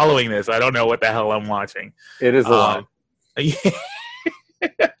I'm following this, I don't know what the hell I'm watching. It is a lot.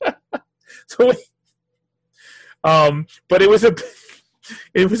 So, but it was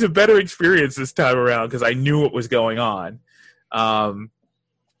a better experience this time around because I knew what was going on. I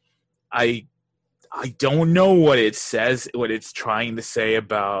don't know what it says, what it's trying to say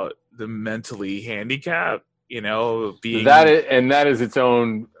about the mentally handicapped, being that is its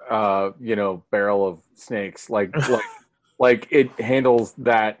own barrel of snakes. Like it handles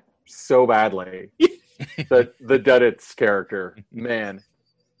that so badly. the Duddits character, man.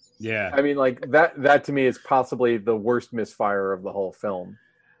 Yeah. I mean, like that to me is possibly the worst misfire of the whole film.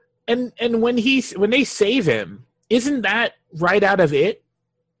 And when they save him, isn't that right out of it?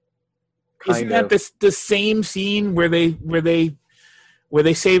 Isn't that the same scene where they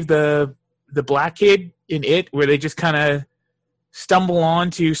save the black kid in It, where they just kind of stumble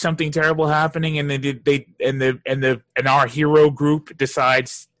onto something terrible happening, and and our hero group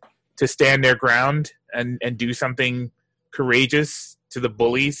decides to stand their ground and do something courageous to the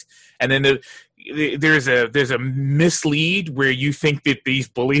bullies, and then there's a mislead where you think that these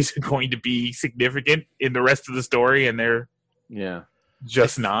bullies are going to be significant in the rest of the story, and they're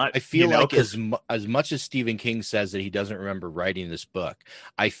just not. I feel like as much as Stephen King says that he doesn't remember writing this book,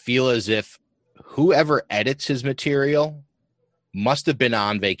 I feel as if whoever edits his material must have been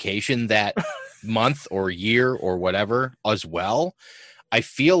on vacation that month or year or whatever as well. I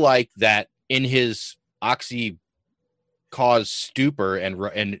feel like that in his oxy-caused stupor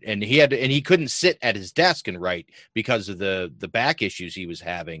and he couldn't sit at his desk and write because of the back issues he was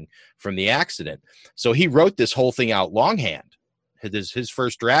having from the accident. So he wrote this whole thing out longhand. His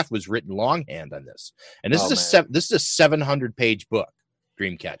first draft was written longhand on this, and this is a 700-page book,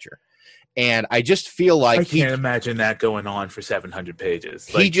 Dreamcatcher. And I just feel like I can't imagine that going on for 700 pages.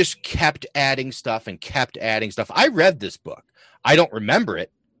 He just kept adding stuff and kept adding stuff. I read this book. I don't remember it,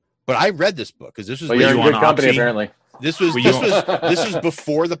 but I read this book because this was you're in good company apparently. This was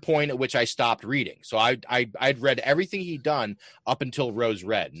before the point at which I stopped reading. So I'd read everything he'd done up until Rose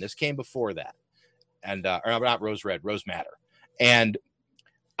Red, and this came before that. And or not Rose Red, Rose Matter. And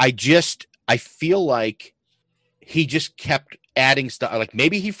I feel like he just kept adding stuff. Like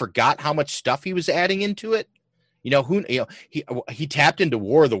maybe he forgot how much stuff he was adding into it. He tapped into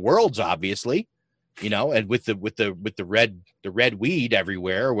War of the Worlds, obviously, and with the red weed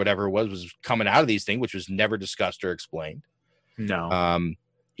everywhere or whatever it was coming out of these things, which was never discussed or explained. No.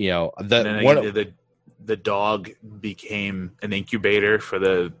 The dog became an incubator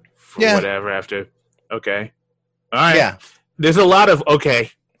for whatever after. Okay. All right. Yeah. There's a lot of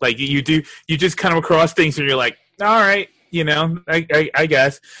like you just come across things and you're like, all right, I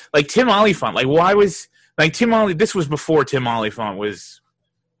guess. Like Tim Oliphant, like why was like this was before Tim Oliphant was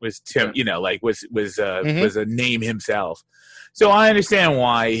Tim, was a name himself. So I understand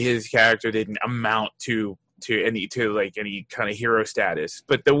why his character didn't amount to any kind of hero status.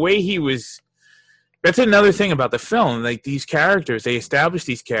 But the way he was, that's another thing about the film. Like these characters, they established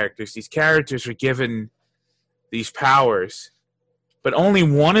these characters. These characters were given these powers, but only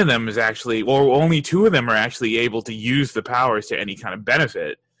one of them is actually, or only two of them are actually able to use the powers to any kind of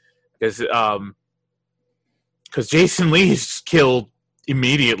benefit. Because Jason Lee is killed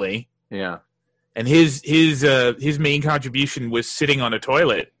immediately. Yeah. And his main contribution was sitting on a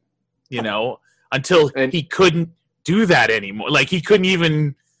toilet, until he couldn't do that anymore. Like he couldn't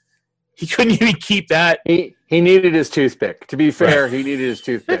even keep that. He needed his toothpick. To be fair, he needed his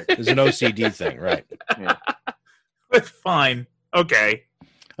toothpick. It's an OCD thing, right? Yeah. But fine. Okay.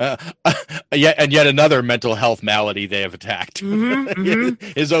 Yet another mental health malady they have attacked. Mm-hmm.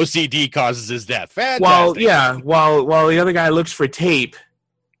 His OCD causes his death. Fantastic. While the other guy looks for tape.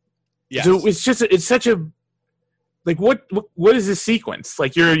 Yes. So it's such a, like, what is this sequence?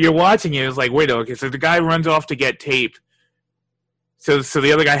 Like, you're watching it, it's like, wait, okay, so the guy runs off to get tape. So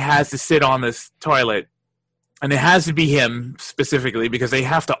the other guy has to sit on this toilet, and it has to be him specifically because they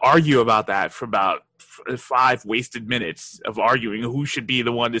have to argue about that for about 5 wasted minutes of arguing who should be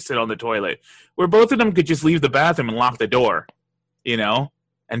the one to sit on the toilet, where both of them could just leave the bathroom and lock the door,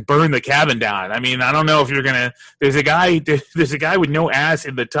 and burn the cabin down. I mean, I don't know if you're gonna. There's a guy with no ass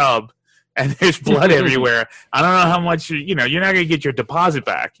in the tub, and there's blood everywhere. I don't know how much you're not gonna get your deposit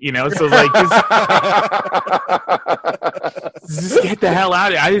back. So like, just get the hell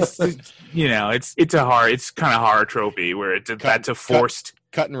out of it. It's kind of horror tropey where that's a forced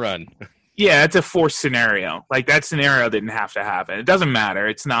cut and run. Yeah, it's a forced scenario. Like, that scenario didn't have to happen. It doesn't matter.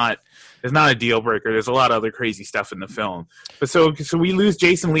 It's not a deal breaker. There's a lot of other crazy stuff in the film. But so we lose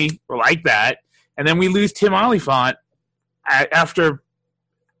Jason Lee like that, and then we lose Tim Oliphant after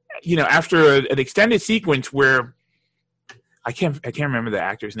an extended sequence where I can't remember the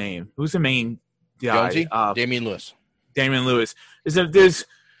actor's name. Who's the main guy? Damian Lewis. Damian Lewis. There's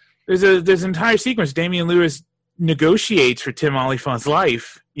an entire sequence. Damian Lewis negotiates for Tim Oliphant's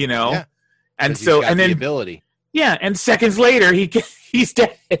life. Yeah. And so, and then the ability. Yeah, and seconds later he's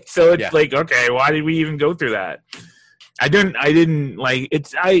dead. So it's like, okay, why did we even go through that? I didn't like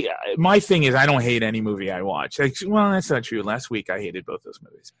it's. My thing is, I don't hate any movie I watch. Like, well, that's not true. Last week I hated both those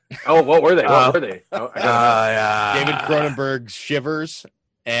movies. Oh, what were they? David Cronenberg's Shivers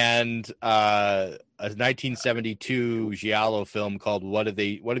and a 1972 Giallo film called What Have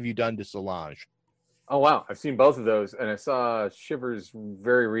You Done to Solange? Oh, wow. I've seen both of those, and I saw Shivers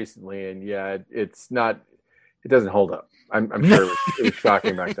very recently, and yeah, it doesn't hold up. I'm sure it was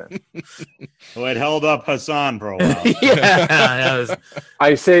shocking back then. Well, it held up Hassan for a while. Yeah.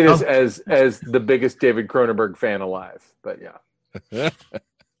 I say this as the biggest David Cronenberg fan alive, but yeah.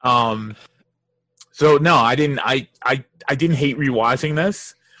 So no, I didn't hate rewatching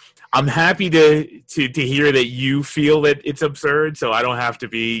this. I'm happy to hear that you feel that it's absurd, so I don't have to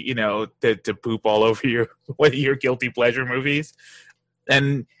be, to poop all over your guilty pleasure movies.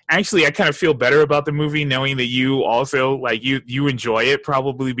 And actually, I kind of feel better about the movie knowing that you also, like, you enjoy it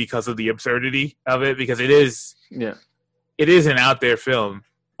probably because of the absurdity of it, because it is an out there film.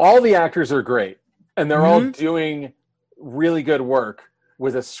 All the actors are great, and they're all doing really good work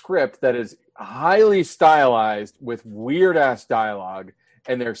with a script that is highly stylized with weird-ass dialogue,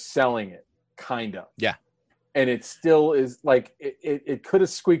 and they're selling it, kind of. Yeah. And it still is, like, it could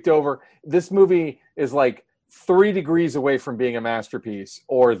have squeaked over. This movie is, like, 3 degrees away from being a masterpiece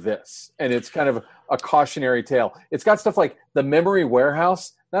or this. And it's kind of a cautionary tale. It's got stuff like The Memory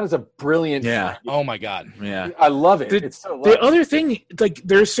Warehouse. That is a brilliant film. Oh, my God. Yeah. I love it. It's so the other thing, like,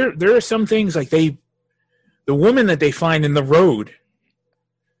 there are some things, like, the woman that they find in the road,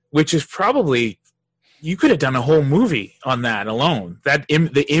 which is probably... You could have done a whole movie on that alone.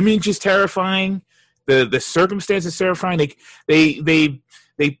 The image is terrifying. The circumstance is terrifying. They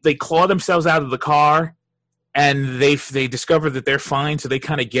claw themselves out of the car, and they discover that they're fine, so they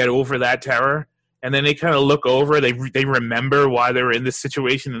kind of get over that terror. And then they kind of look over. They remember why they were in this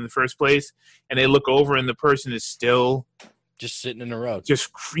situation in the first place, and they look over, and the person is still just sitting in the road, just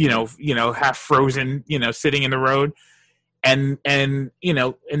half frozen, sitting in the road. And the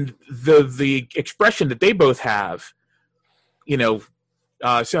expression that they both have, so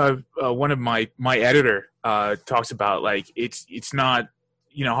one of my editor talks about, like, it's not,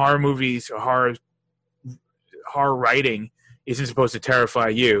 horror movies or horror writing isn't supposed to terrify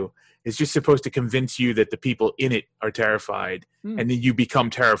you. It's just supposed to convince you that the people in it are terrified, and then you become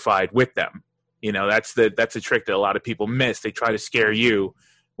terrified with them. That's the trick that a lot of people miss. They try to scare you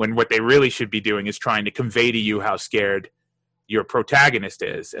when what they really should be doing is trying to convey to you how scared your protagonist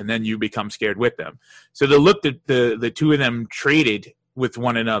is, and then you become scared with them. So the look that the two of them traded with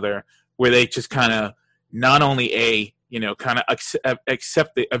one another, where they just kind of not only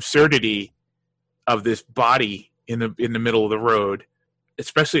accept the absurdity of this body in the middle of the road,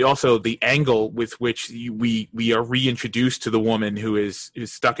 especially also the angle with which we are reintroduced to the woman who is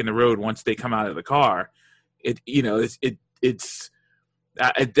stuck in the road once they come out of the car. That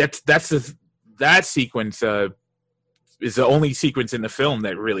sequence is the only sequence in the film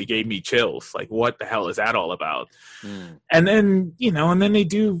that really gave me chills. Like, what the hell is that all about? And then,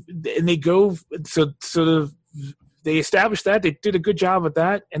 they established that. They did a good job with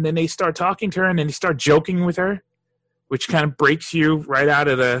that. And then they start talking to her, and then they start joking with her, which kind of breaks you right out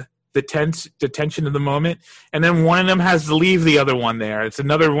of the the tension of the moment, and then one of them has to leave the other one there. It's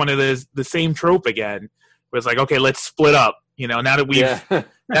another one of the same trope again, where it's like, okay, let's split up. Now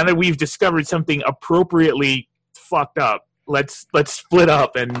that we've discovered something appropriately fucked up, let's split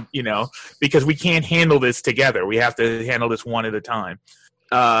up, and because we can't handle this together. We have to handle this one at a time.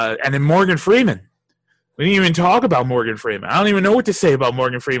 And then Morgan Freeman. We didn't even talk about Morgan Freeman. I don't even know what to say about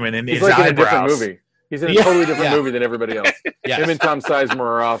Morgan Freeman and his like eyebrows. in a different movie. He's in a totally different movie than everybody else. Yes. Him and Tom Sizemore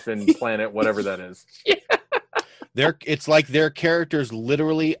are off in Planet, whatever that is. It's like their characters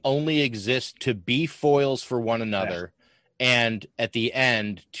literally only exist to be foils for one another, and at the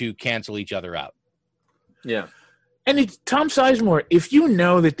end to cancel each other out. Yeah. And it's Tom Sizemore. If you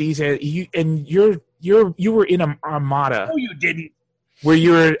know that you were in an armada. No, you didn't. Where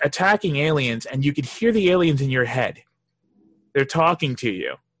you're attacking aliens, and you could hear the aliens in your head. They're talking to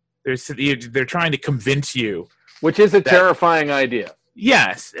you. They're trying to convince you, which is a terrifying idea.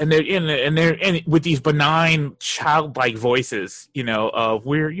 Yes, and they're with these benign, childlike voices, of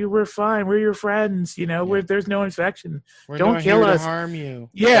we're fine, we're your friends, there's no infection. Don't kill us, harm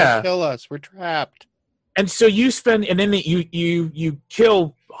you. Yeah, don't kill us. We're trapped. And so you spend, and then you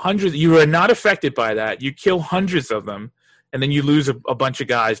kill hundreds. You are not affected by that. You kill hundreds of them. And then you lose a bunch of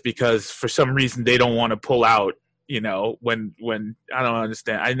guys because for some reason they don't want to pull out, when I don't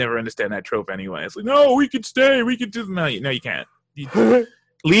understand. I never understand that trope anyway. It's like, no, we could stay. We could do no, you can't. You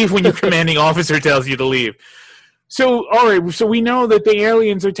leave when your commanding officer tells you to leave. So, all right. So we know that the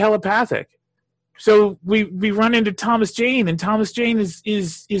aliens are telepathic. So we run into Thomas Jane, and Thomas Jane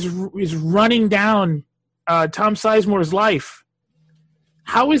is running down Tom Sizemore's life.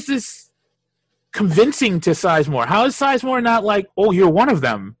 How is this convincing to Sizemore? How is Sizemore not like, oh, you're one of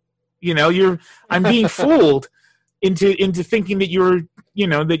them? I'm being fooled into thinking that you're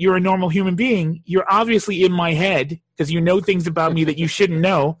a normal human being. You're obviously in my head because you know things about me that you shouldn't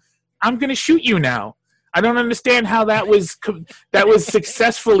know. I'm going to shoot you now. I don't understand how that was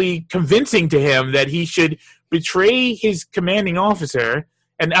successfully convincing to him that he should betray his commanding officer.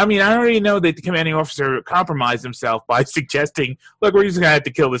 And I mean, I already know that the commanding officer compromised himself by suggesting, look, we're just going to have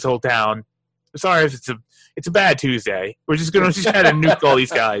to kill this whole town. Sorry if it's a bad Tuesday. We're just gonna try to nuke all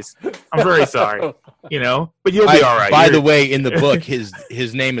these guys. I'm very sorry, but you'll be all right. By the way, in the book, his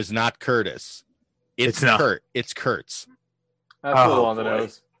name is not Curtis. It's not. Kurt. It's Kurtz. That's a little on the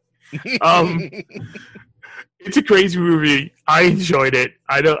nose. It's a crazy movie. I enjoyed it.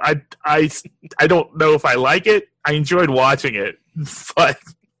 I don't know if I like it. I enjoyed watching it, but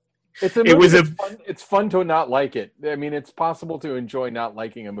it's fun to not like it. I mean, it's possible to enjoy not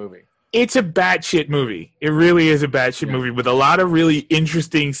liking a movie. It's a batshit movie. It really is a batshit movie with a lot of really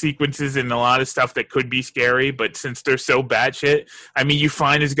interesting sequences and a lot of stuff that could be scary. But since they're so batshit, I mean, you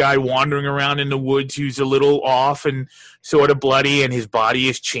find this guy wandering around in the woods who's a little off and sort of bloody, and his body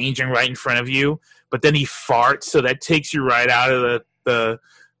is changing right in front of you. But then he farts, so that takes you right out of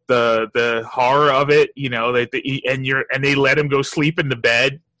the horror of it. And they let him go sleep in the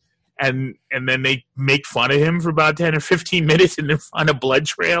bed. And then they make fun of him for about 10 or 15 minutes and then find a blood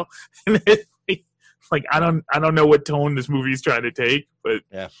trail. And like I don't know what tone this movie is trying to take, but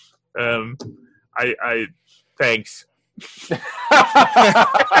yeah. I thanks.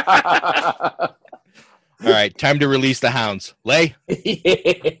 All right, time to release the hounds. Lay.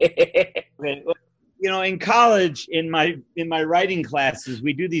 In college, in my writing classes,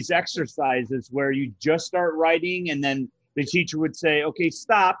 we do these exercises where you just start writing, and then the teacher would say, "Okay,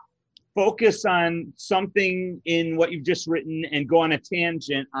 stop. Focus on something in what you've just written and go on a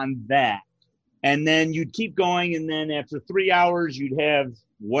tangent on that." And then you'd keep going, and then after 3 hours, you'd have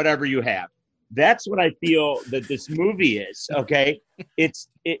whatever you have. That's what I feel that this movie is, okay?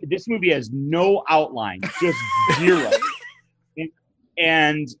 This movie has no outline, just zero.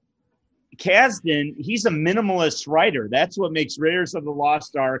 And Kasdan, he's a minimalist writer. That's what makes Raiders of the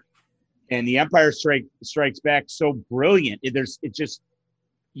Lost Ark and The Empire Strikes Back so brilliant. It's just,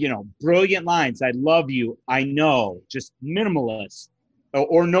 brilliant lines. I love you. I know. Just minimalist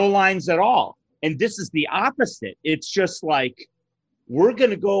or no lines at all. And this is the opposite. It's just like, we're going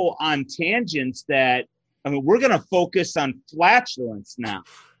to go on tangents we're going to focus on flatulence now.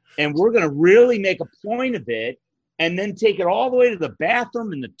 And we're going to really make a point of it and then take it all the way to the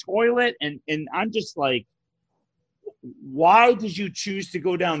bathroom and the toilet. And I'm just like, why did you choose to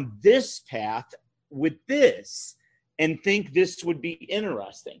go down this path with this and think this would be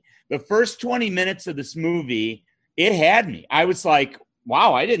interesting? The first 20 minutes of this movie, it had me. I was like,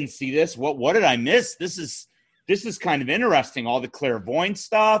 wow, I didn't see this. What did I miss? This is kind of interesting. All the clairvoyant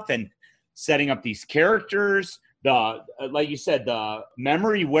stuff and setting up these characters. Like you said, the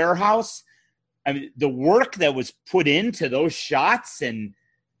memory warehouse. I mean, the work that was put into those shots, and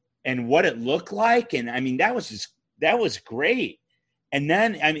and what it looked like. And I mean, that was great. And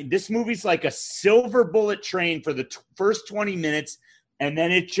then, I mean, this movie's like a silver bullet train for the first 20 minutes. And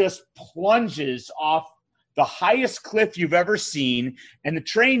then it just plunges off the highest cliff you've ever seen. And the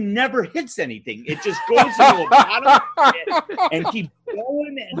train never hits anything. It just goes into the bottom of it and keeps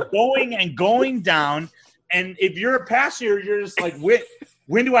going and going and going down. And if you're a passenger, you're just like,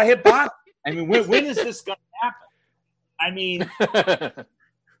 when do I hit bottom? I mean, when is this going to happen? I mean,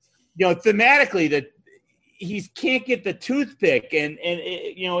 thematically, that he can't get the toothpick, and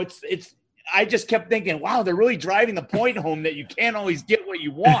it's. I just kept thinking, wow, they're really driving the point home that you can't always get what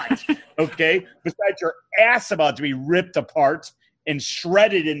you want. Okay, besides your ass about to be ripped apart and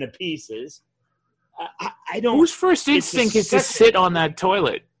shredded into pieces. I don't. Whose first instinct is to sit on that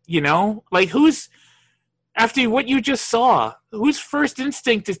toilet? Like who's after what you just saw? Whose first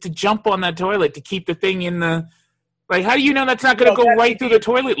instinct is to jump on that toilet to keep the thing in the? Like, how do you know that's not going to go right through the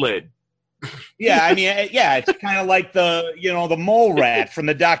toilet lid? Yeah, I mean, yeah, it's kind of like the mole rat from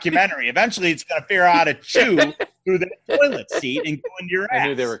the documentary. Eventually, it's going to figure out how to chew through the toilet seat and go into your ass. I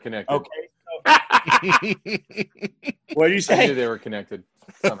knew they were connected. Okay. So, what did you say? I knew they were connected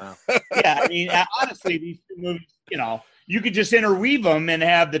somehow. Yeah, I mean, honestly, these two movies, you could just interweave them and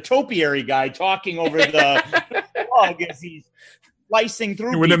have the topiary guy talking over the plug as he's slicing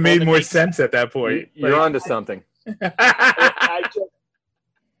through. It would have made more sense at that point. You're onto something.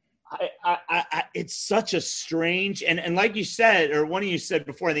 It's such a strange and like you said, or one of you said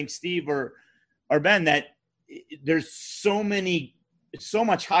before, I think Steve or Ben, that there's so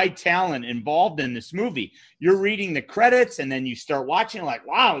much high talent involved in this movie. You're reading the credits and then you start watching like,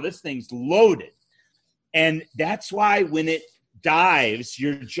 wow, this thing's loaded. And that's why when it dives,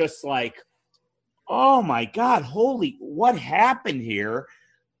 you're just like, oh my God, what happened here?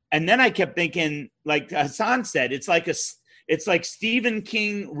 And then I kept thinking, like Hassan said, it's like Stephen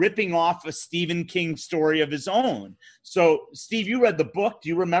King ripping off a Stephen King story of his own. So, Steve, you read the book. Do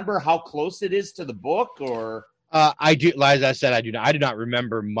you remember how close it is to the book? Or I do. As I said, I do not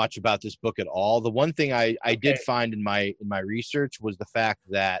remember much about this book at all. The one thing I did find in my research was the fact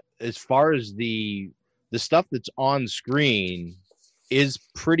that as far as the stuff that's on screen is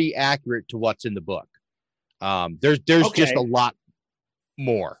pretty accurate to what's in the book. There's just a lot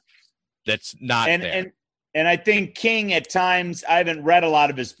more that's not there. And I think King at times, I haven't read a lot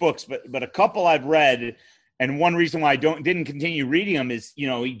of his books, but a couple I've read, and one reason why I didn't continue reading them is,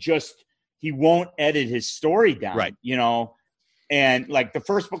 he won't edit his story down, right? And like the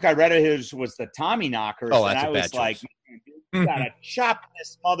first book I read of his was the Tommyknockers, and I was like, you gotta chop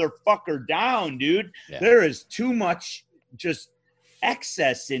this motherfucker down, dude. Yeah. There is too much just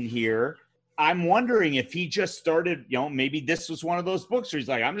excess in here. I'm wondering if he just started, maybe this was one of those books where he's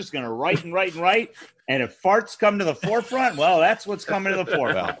like, I'm just going to write and write and write. And if farts come to the forefront, well, that's what's coming to the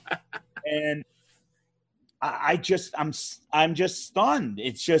forefront. And I'm just stunned.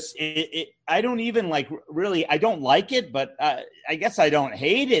 It's just, I don't even like really, I don't like it, but I guess I don't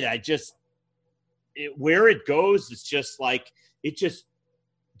hate it. Where it goes, it's just like, it just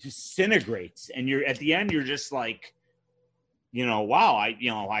disintegrates. And at the end, you're just like, wow,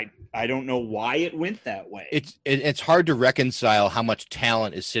 I don't know why it went that way. It's hard to reconcile how much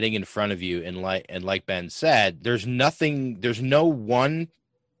talent is sitting in front of you, and like Ben said, there's no one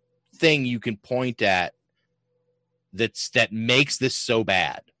thing you can point at that makes this so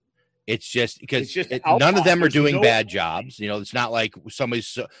bad. It's just because none of them are doing bad jobs. It's not like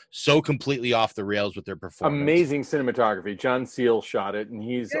somebody's so completely off the rails with their performance. Amazing cinematography. John Seale shot it, and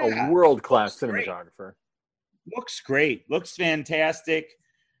he's a world-class cinematographer. Looks great. Looks fantastic.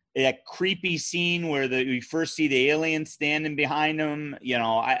 That creepy scene where we first see the alien standing behind him.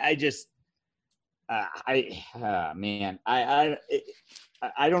 I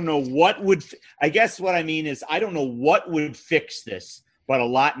don't know what would. I guess what I mean is I don't know what would fix this, but a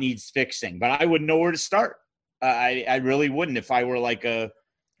lot needs fixing. But I wouldn't know where to start. I really wouldn't if I were like a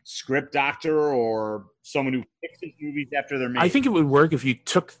script doctor or someone who fixes movies after they're made. I think it would work if you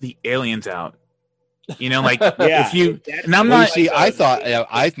took the aliens out. If you, and I'm not. See,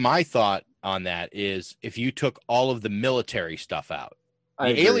 my thought on that is if you took all of the military stuff out,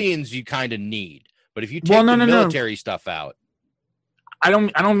 the aliens you kind of need, but if you take the military stuff out, I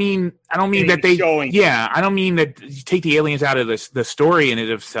don't mean that they. I don't mean that you take the aliens out of the story in it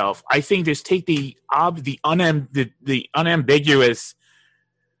itself. I think just take the unambiguous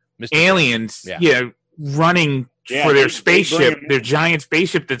aliens, running for their spaceship, their giant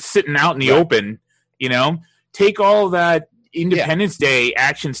spaceship that's sitting out in the open. Take all that Independence Day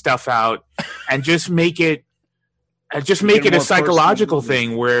action stuff out and just make it just You make get it a more personal psychological movie.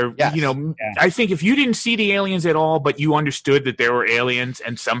 thing where, Yes. you know, I think if you didn't see the aliens at all, but you understood that there were aliens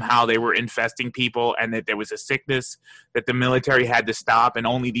and somehow they were infesting people and that there was a sickness that the military had to stop, and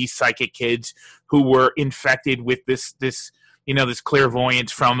only these psychic kids who were infected with this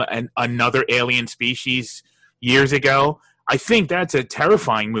clairvoyance from another alien species years ago, I think that's a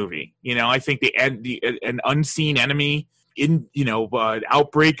terrifying movie. You know, I think an unseen enemy in, an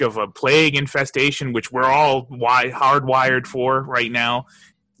outbreak of a plague infestation, which we're all hardwired for right now,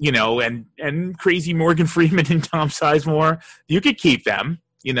 and crazy Morgan Freeman and Tom Sizemore, you could keep them.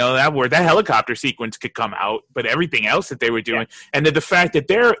 That helicopter sequence could come out, but everything else that they were doing, and the fact that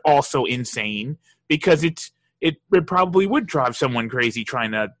they're also insane, because it probably would drive someone crazy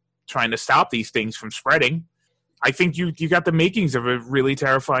trying to stop these things from spreading. I think you got the makings of a really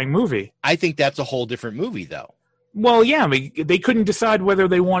terrifying movie. I think that's a whole different movie, though. Well, yeah, they couldn't decide whether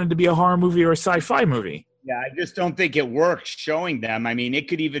they wanted to be a horror movie or a sci-fi movie. Yeah, I just don't think it works showing them. I mean, it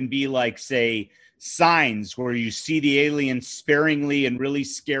could even be like, say, Signs, where you see the aliens sparingly in really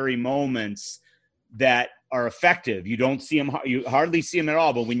scary moments that are effective. You don't see them, you hardly see them at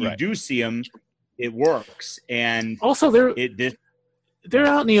all, but when you do see them, it works. And also, they're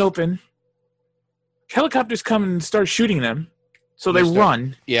out in the open. Helicopters come and start shooting them, so they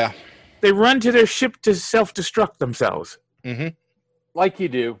run. Yeah. They run to their ship to self-destruct themselves. Mm-hmm. Like you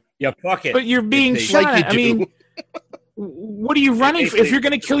do. Yeah, fuck it. But you're being shot. Like you I mean, what are you running for? If you're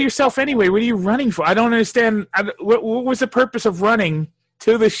going to kill yourself anyway, what are you running for? I don't understand. What was the purpose of running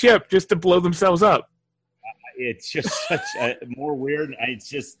to the ship just to blow themselves up? It's just such a more weird.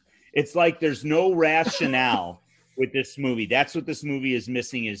 It's like there's no rationale with this movie. That's what this movie is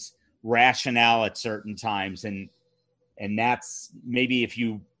missing, is rationale at certain times. And that's maybe if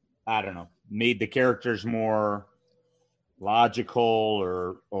you, I don't know, made the characters more logical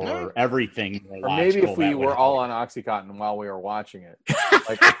or everything more or maybe logical, if we were all on Oxycontin while we were watching it.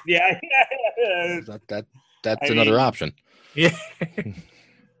 Like, yeah. That's another option. Yeah.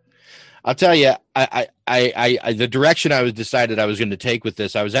 I'll tell you, I the direction I was decided I was going to take with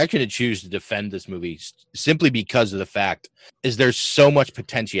this, I was actually going to choose to defend this movie simply because of the fact is there's so much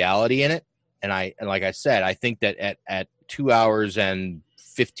potentiality in it. And like I said, I think that at 2 hours and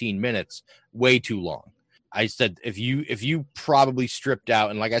 15 minutes, way too long. I said, if you probably stripped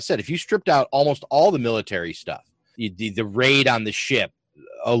out, and like I said, if you stripped out almost all the military stuff, the raid on the ship,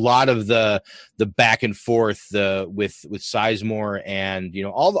 a lot of the back and forth with Sizemore, and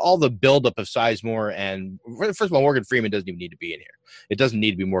all the buildup of Sizemore, and first of all, Morgan Freeman doesn't even need to be in here. It doesn't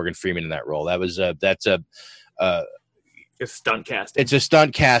need to be Morgan Freeman in that role. That's a stunt cast. It's a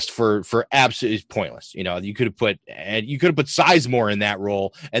stunt cast for absolutely pointless. You could have put Sizemore in that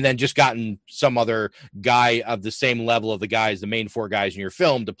role and then just gotten some other guy of the same level of the main four guys in your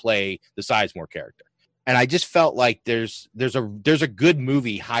film to play the Sizemore character. And I just felt like there's a good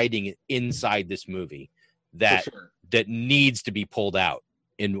movie hiding inside this movie that needs to be pulled out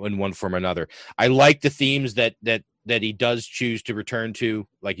in one form or another. I like the themes that he does choose to return to.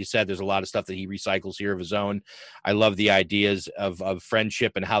 Like you said, there's a lot of stuff that he recycles here of his own. I love the ideas of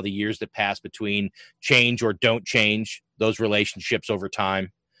friendship and how the years that pass between change or don't change those relationships over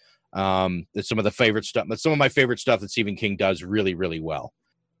time. That's some of the favorite stuff. That's some of my favorite stuff that Stephen King does really, really well.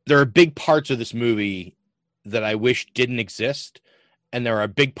 There are big parts of this movie that I wish didn't exist. And there are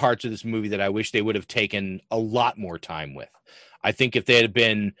big parts of this movie that I wish they would have taken a lot more time with. I think if they had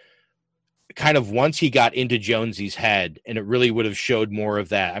been kind of once he got into Jonesy's head, and it really would have showed more of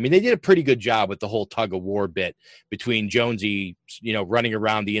that. I mean, they did a pretty good job with the whole tug of war bit between Jonesy, running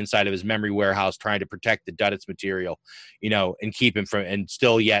around the inside of his memory warehouse trying to protect the Duddits material, and keep him from, and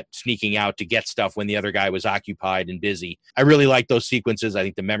still yet sneaking out to get stuff when the other guy was occupied and busy. I really like those sequences. I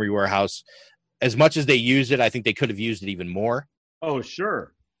think the memory warehouse, as much as they used it, I think they could have used it even more. Oh,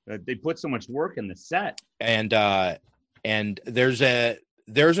 sure. They put so much work in the set. And there's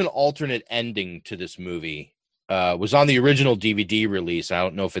an alternate ending to this movie. Was on the original DVD release. I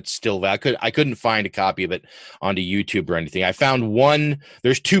don't know if it's still I couldn't find a copy of it onto YouTube or anything. I found one.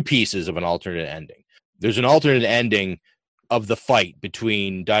 There's two pieces of an alternate ending. There's an alternate ending of the fight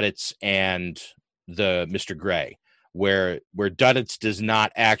between Duddits and the Mr. Gray, where Duddits does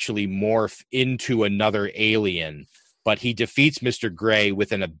not actually morph into another alien, but he defeats Mr. Gray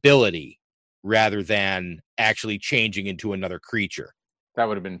with an ability rather than actually changing into another creature. That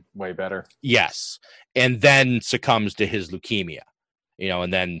would have been way better. Yes. And then succumbs to his leukemia,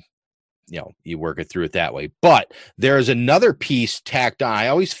 and then, you work it through it that way. But there is another piece tacked on. I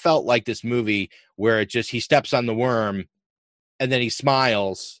always felt like this movie where he steps on the worm and then he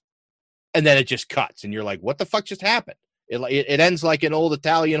smiles and then it just cuts. And you're like, what the fuck just happened? It ends like an old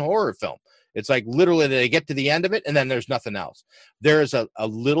Italian horror film. It's like literally they get to the end of it and then there's nothing else. There is a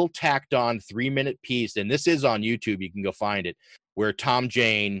little tacked on 3-minute piece, and this is on YouTube. You can go find it, where Tom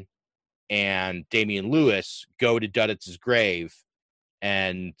Jane and Damian Lewis go to Duditz' grave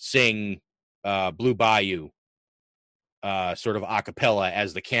and sing Blue Bayou sort of a cappella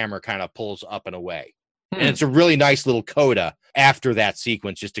as the camera kind of pulls up and away. And it's a really nice little coda after that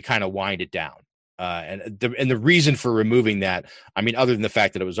sequence just to kind of wind it down. And the reason for removing that, I mean, other than the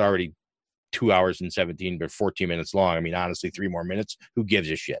fact that it was already 2 hours and 14 minutes long. I mean, honestly, 3 more minutes, who gives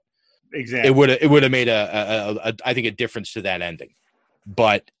a shit? Exactly. It would have made I think a difference to that ending.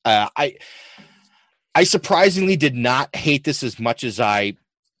 But I surprisingly did not hate this as much as I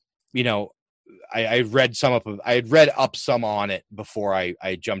had read up some on it before I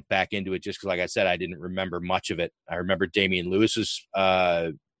jumped back into it, just because, like I said, I didn't remember much of it. I remember Damian Lewis's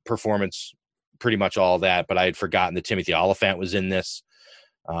performance, pretty much all that, but I had forgotten that Timothy Olyphant was in this.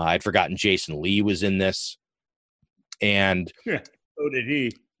 I'd forgotten Jason Lee was in this, and so did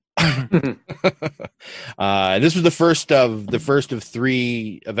he. This was the first of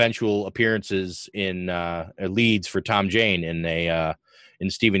 3 eventual appearances in leads for Tom Jane in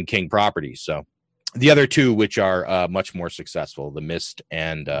Stephen King properties. So the other 2, which are much more successful, The Mist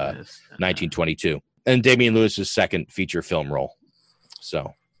and 1922, and Damian Lewis's second feature film role. So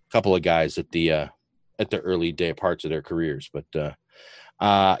a couple of guys at the early day parts of their careers, but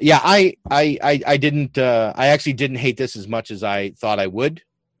I actually didn't hate this as much as I thought I would,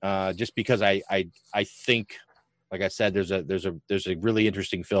 just because I think, like I said, there's a really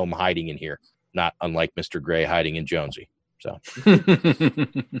interesting film hiding in here, not unlike Mr. Gray hiding in Jonesy. So,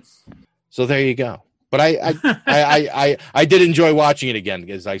 so there you go. But I did enjoy watching it again,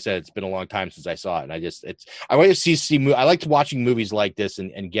 because like I said, it's been a long time since I saw it, and I want to see I liked watching movies like this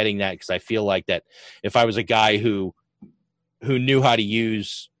and getting that, because I feel like that if I was a guy who knew how to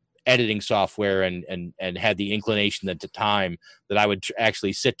use editing software and had the inclination at the time, that I would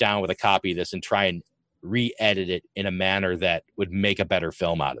actually sit down with a copy of this and try and re-edit it in a manner that would make a better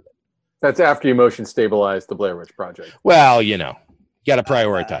film out of it. That's after you motion stabilized the Blair Witch Project. Well, you got to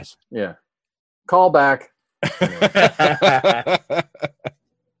prioritize. Yeah. Call back.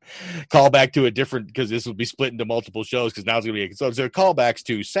 Call back to a different, because this will be split into multiple shows, because now it's going to be so callbacks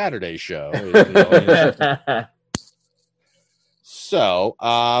to Saturday's show. So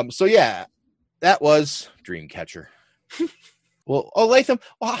yeah, that was Dreamcatcher. Well, Latham,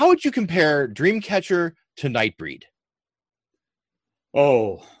 how would you compare Dreamcatcher to Nightbreed?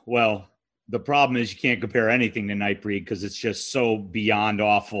 Oh, well, the problem is you can't compare anything to Nightbreed, because it's just so beyond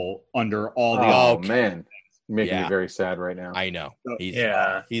awful under all the. Oh man, you're making me very sad right now. I know. He's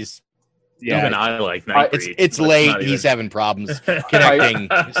Yeah, even I like Nightbreed. It's late. He's having problems connecting.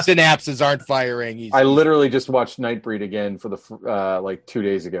 Synapses aren't firing. I literally just watched Nightbreed again for the like 2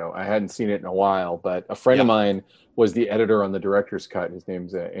 days ago. I hadn't seen it in a while, but a friend of mine was the editor on the director's cut. His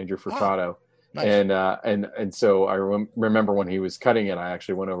name's Andrew Furtado. Nice. And so I remember when he was cutting it, I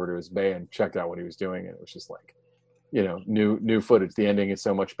actually went over to his bay and checked out what he was doing, and it was just like, new footage. The ending is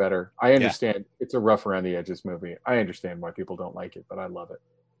so much better. I understand it's a rough around the edges movie. I understand why people don't like it, but I love it.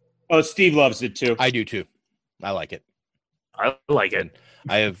 Oh, Steve loves it too. I do too. I like it. I like it.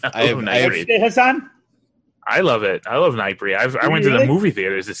 I have Nightbreed. Hassan? I love it. I love Nightbreed. I went to the movie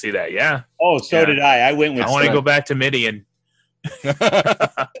theaters to see that. Yeah. Oh, so did I. I went with. I want to go back to Midian.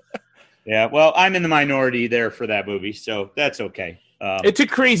 Yeah. Well, I'm in the minority there for that movie, so that's okay. It's a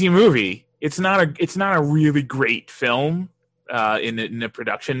crazy movie. It's not a really great film in the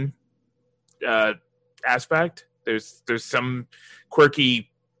production aspect. There's some quirky,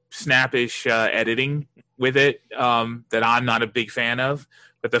 snappish editing with it that I'm not a big fan of,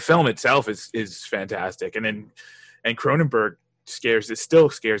 but the film itself is fantastic. And Cronenberg still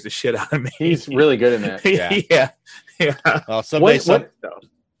scares the shit out of me. He's really good in that. Yeah. Well,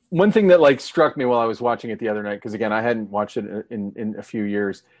 one thing that like struck me while I was watching it the other night, because again I hadn't watched it in a few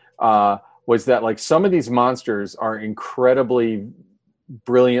years, was that like some of these monsters are incredibly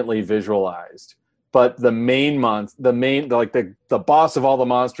brilliantly visualized. But the boss of all the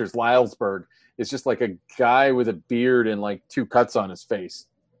monsters, Lylesburg, is just like a guy with a beard and like 2 cuts on his face.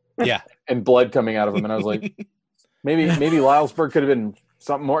 Yeah. And blood coming out of him. And I was like, maybe Lylesburg could have been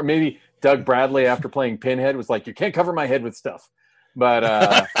something more. Maybe Doug Bradley, after playing Pinhead, was like, you can't cover my head with stuff. But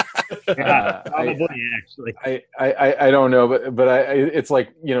probably actually, I don't know, but it's like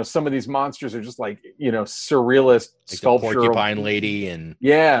some of these monsters are just like surrealist like sculptural. The porcupine lady and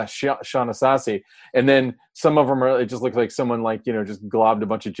Shaughnessy, and then some of them it just looks like someone like just globbed a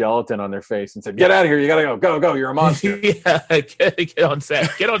bunch of gelatin on their face and said, "Get out of here! You gotta go! You're a monster!" Get on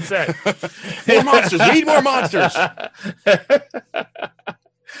set! Get on set! More monsters! We need more monsters!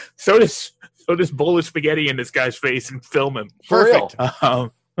 So does throw this bowl of spaghetti in this guy's face and film him. Perfect.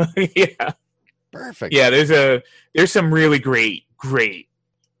 Yeah. Perfect. Yeah, there's some really great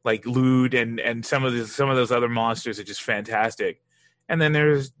like lewd and some of those other monsters are just fantastic. And then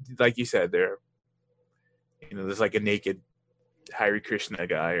there's, like you said, there's like a naked Hare Krishna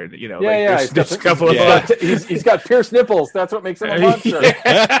guy, or there's a couple of he's got pierced nipples. That's what makes him a monster.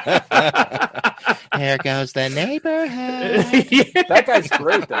 There goes the neighborhood. That guy's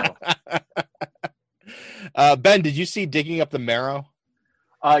great though. Ben, did you see Digging Up the Marrow?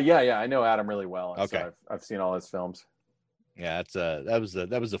 Yeah, I know Adam really well. Okay, so I've seen all his films. Yeah,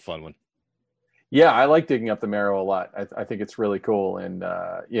 that was a fun one. Yeah, I like Digging Up the Marrow a lot. I think it's really cool. And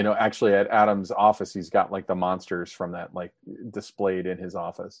actually at Adam's office, he's got like the monsters from that like displayed in his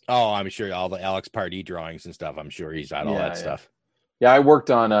office. Oh, I'm sure all the Alex Pardee drawings and stuff. I'm sure he's got all that stuff. Yeah, I worked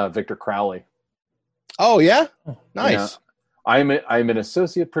on Victor Crowley. Oh yeah, nice. I'm an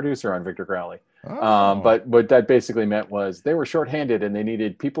associate producer on Victor Crowley. Oh. But what that basically meant was they were shorthanded and they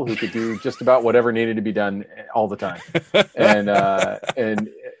needed people who could do just about whatever needed to be done all the time. And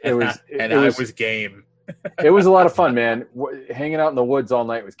it was game. It was a lot of fun, man. Hanging out in the woods all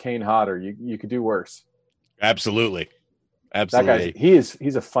night with Kane Hodder, you could do worse. Absolutely. That guy,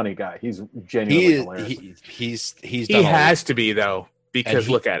 he's a funny guy. He's genuinely hilarious. He has to be though, because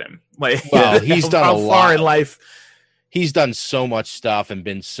look at him. Like, he's done how a far lot in life. He's done so much stuff and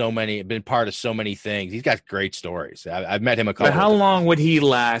been part of so many things. He's got great stories. I've met him a couple. But how long would he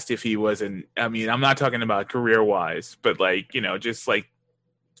last if he wasn't? I mean, I'm not talking about career wise, but like just like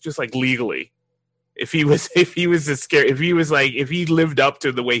legally. If he lived up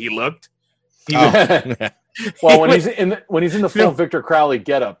to the way he looked, he would. Well, when he's in the full Victor Crowley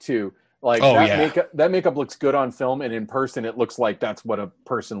getup too, like that makeup looks good on film, and in person it looks like that's what a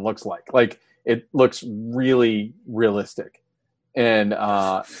person looks like. Like it looks really realistic, and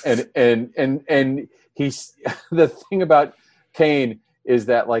he's the thing about Kane is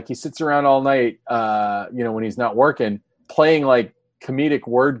that like he sits around all night, when he's not working, playing like comedic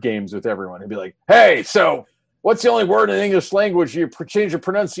word games with everyone. He'd be like, "Hey, so what's the only word in the English language you change your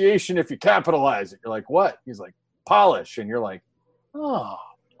pronunciation if you capitalize it?" You're like, "What?" He's like, "Polish," and you're like, "Oh."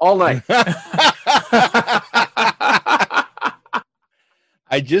 All night.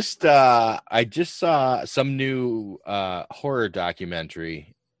 I just saw some new horror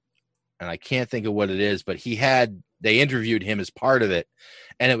documentary, and I can't think of what it is, but they interviewed him as part of it,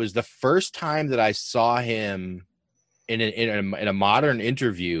 and it was the first time that I saw him in a modern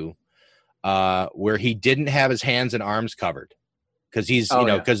interview where he didn't have his hands and arms covered. Because he's,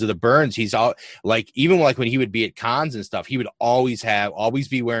 because of the burns, he's all like, even like when he would be at cons and stuff, he would always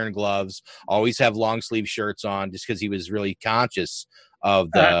be wearing gloves, always have long sleeve shirts on, just because he was really conscious of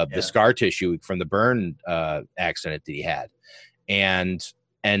the scar tissue from the burn accident that he had. And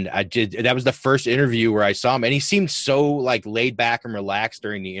that was the first interview where I saw him, and he seemed so like laid back and relaxed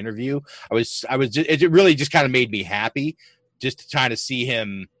during the interview. It really just kind of made me happy just to kind of see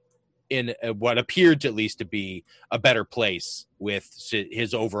him in what appeared to at least to be a better place with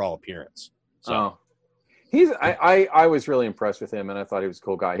his overall appearance. So I was really impressed with him, and I thought he was a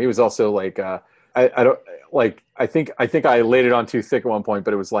cool guy. He was also like, I think I laid it on too thick at one point,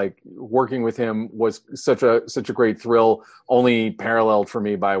 but it was like working with him was such a great thrill, only paralleled for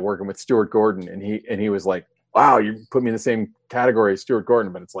me by working with Stuart Gordon. And he was like, "Wow, you put me in the same category as Stuart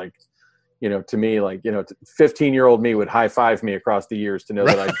Gordon." But it's like, to me, like, 15-year-old me would high five me across the years to know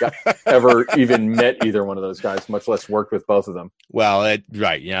that I ever even met either one of those guys, much less worked with both of them. Well,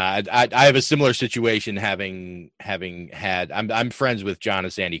 right. Yeah. I have a similar situation having had, I'm friends with John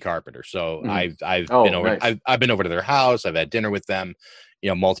and Sandy Carpenter. So I've been over, nice. I've been over to their house. I've had dinner with them,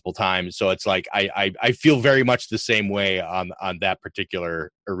 multiple times. So it's like, I feel very much the same way on that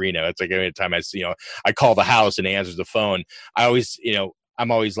particular arena. It's like every time I call the house and he answers the phone, I always, I'm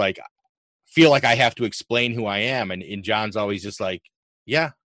always like, feel like I have to explain who I am, and John's always just like,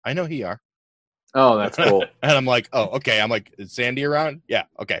 "Yeah, I know who you are." Oh, that's cool. And I'm like, "Oh, okay." I'm like, "Is Sandy around?" Yeah,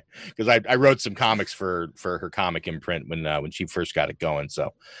 okay. Because I wrote some comics for her comic imprint when she first got it going.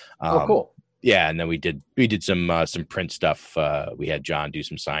 So, cool. Yeah, and then we did some print stuff. We had John do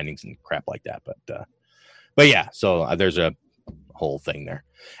some signings and crap like that. But yeah, so there's a whole thing there.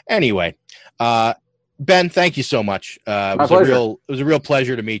 Anyway, Ben, thank you so much. It was a real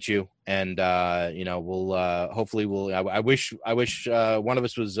pleasure to meet you. And we'll hopefully I wish one of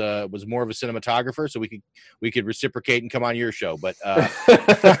us was more of a cinematographer, so we could reciprocate and come on your show. But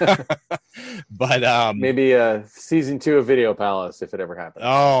maybe season 2 of Video Palace if it ever happens.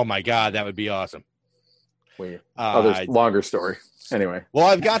 Oh my God, that would be awesome. longer story. Anyway, well,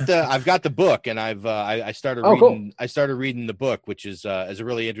 I've got the book, and I started reading. Cool. I started reading the book, which is a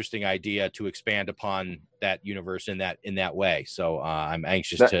really interesting idea to expand upon that universe in that way. So I'm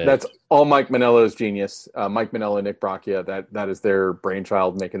anxious to. That's all Mike Minnello's genius. Mike Minnello, Nick Bracchia. That is their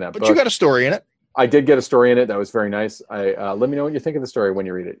brainchild making that book. But you got a story in it. I did get a story in it. That was very nice. Let me know what you think of the story when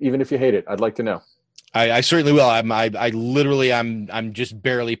you read it, even if you hate it. I'd like to know. I certainly will. I'm just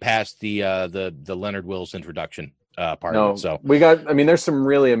barely past the Leonard Wills introduction. Part of it. So there's some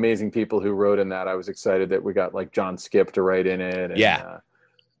really amazing people who wrote in that. I was excited that we got like John Skip to write in it. And, yeah.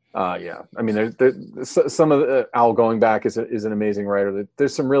 I mean, there's some of the Al Going Back is an amazing writer.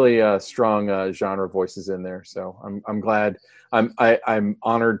 There's some really strong genre voices in there. So I'm glad. I'm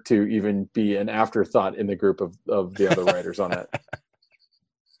honored to even be an afterthought in the group of the other writers on that.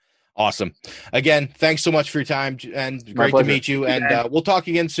 Awesome. Again, thanks so much for your time, and great to meet you. And we'll talk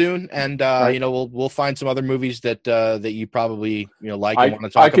again soon. And right. We'll find some other movies that you probably like and want to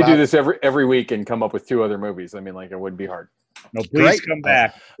talk about. I could do this every week and come up with 2 other movies. I mean, like, it would be hard. No, please come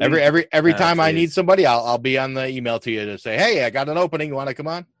back. Every time I need somebody, I'll be on the email to you to say, hey, I got an opening. You want to come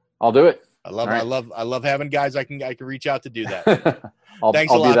on? I'll do it. I love having guys I can reach out to do that.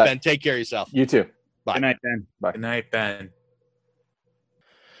 Thanks a lot, Ben. Take care of yourself. You too. Bye. Good night, Ben. Bye. Good night, Ben.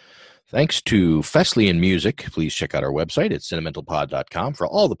 Thanks to Fesliyan Music. Please check out our website at cinementalpod.com for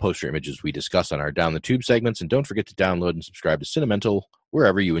all the poster images we discuss on our Down the Tube segments, and don't forget to download and subscribe to Cinemental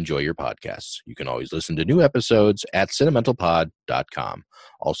wherever you enjoy your podcasts. You can always listen to new episodes at cinementalpod.com.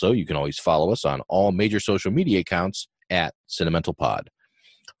 Also, you can always follow us on all major social media accounts at cinementalpod.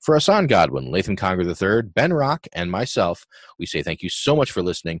 For Hassan Godwin, Latham Conger III, Ben Rock, and myself, we say thank you so much for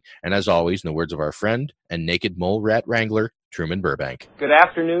listening, and as always, in the words of our friend and naked mole rat wrangler, Truman Burbank. Good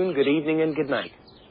afternoon, good evening, and good night.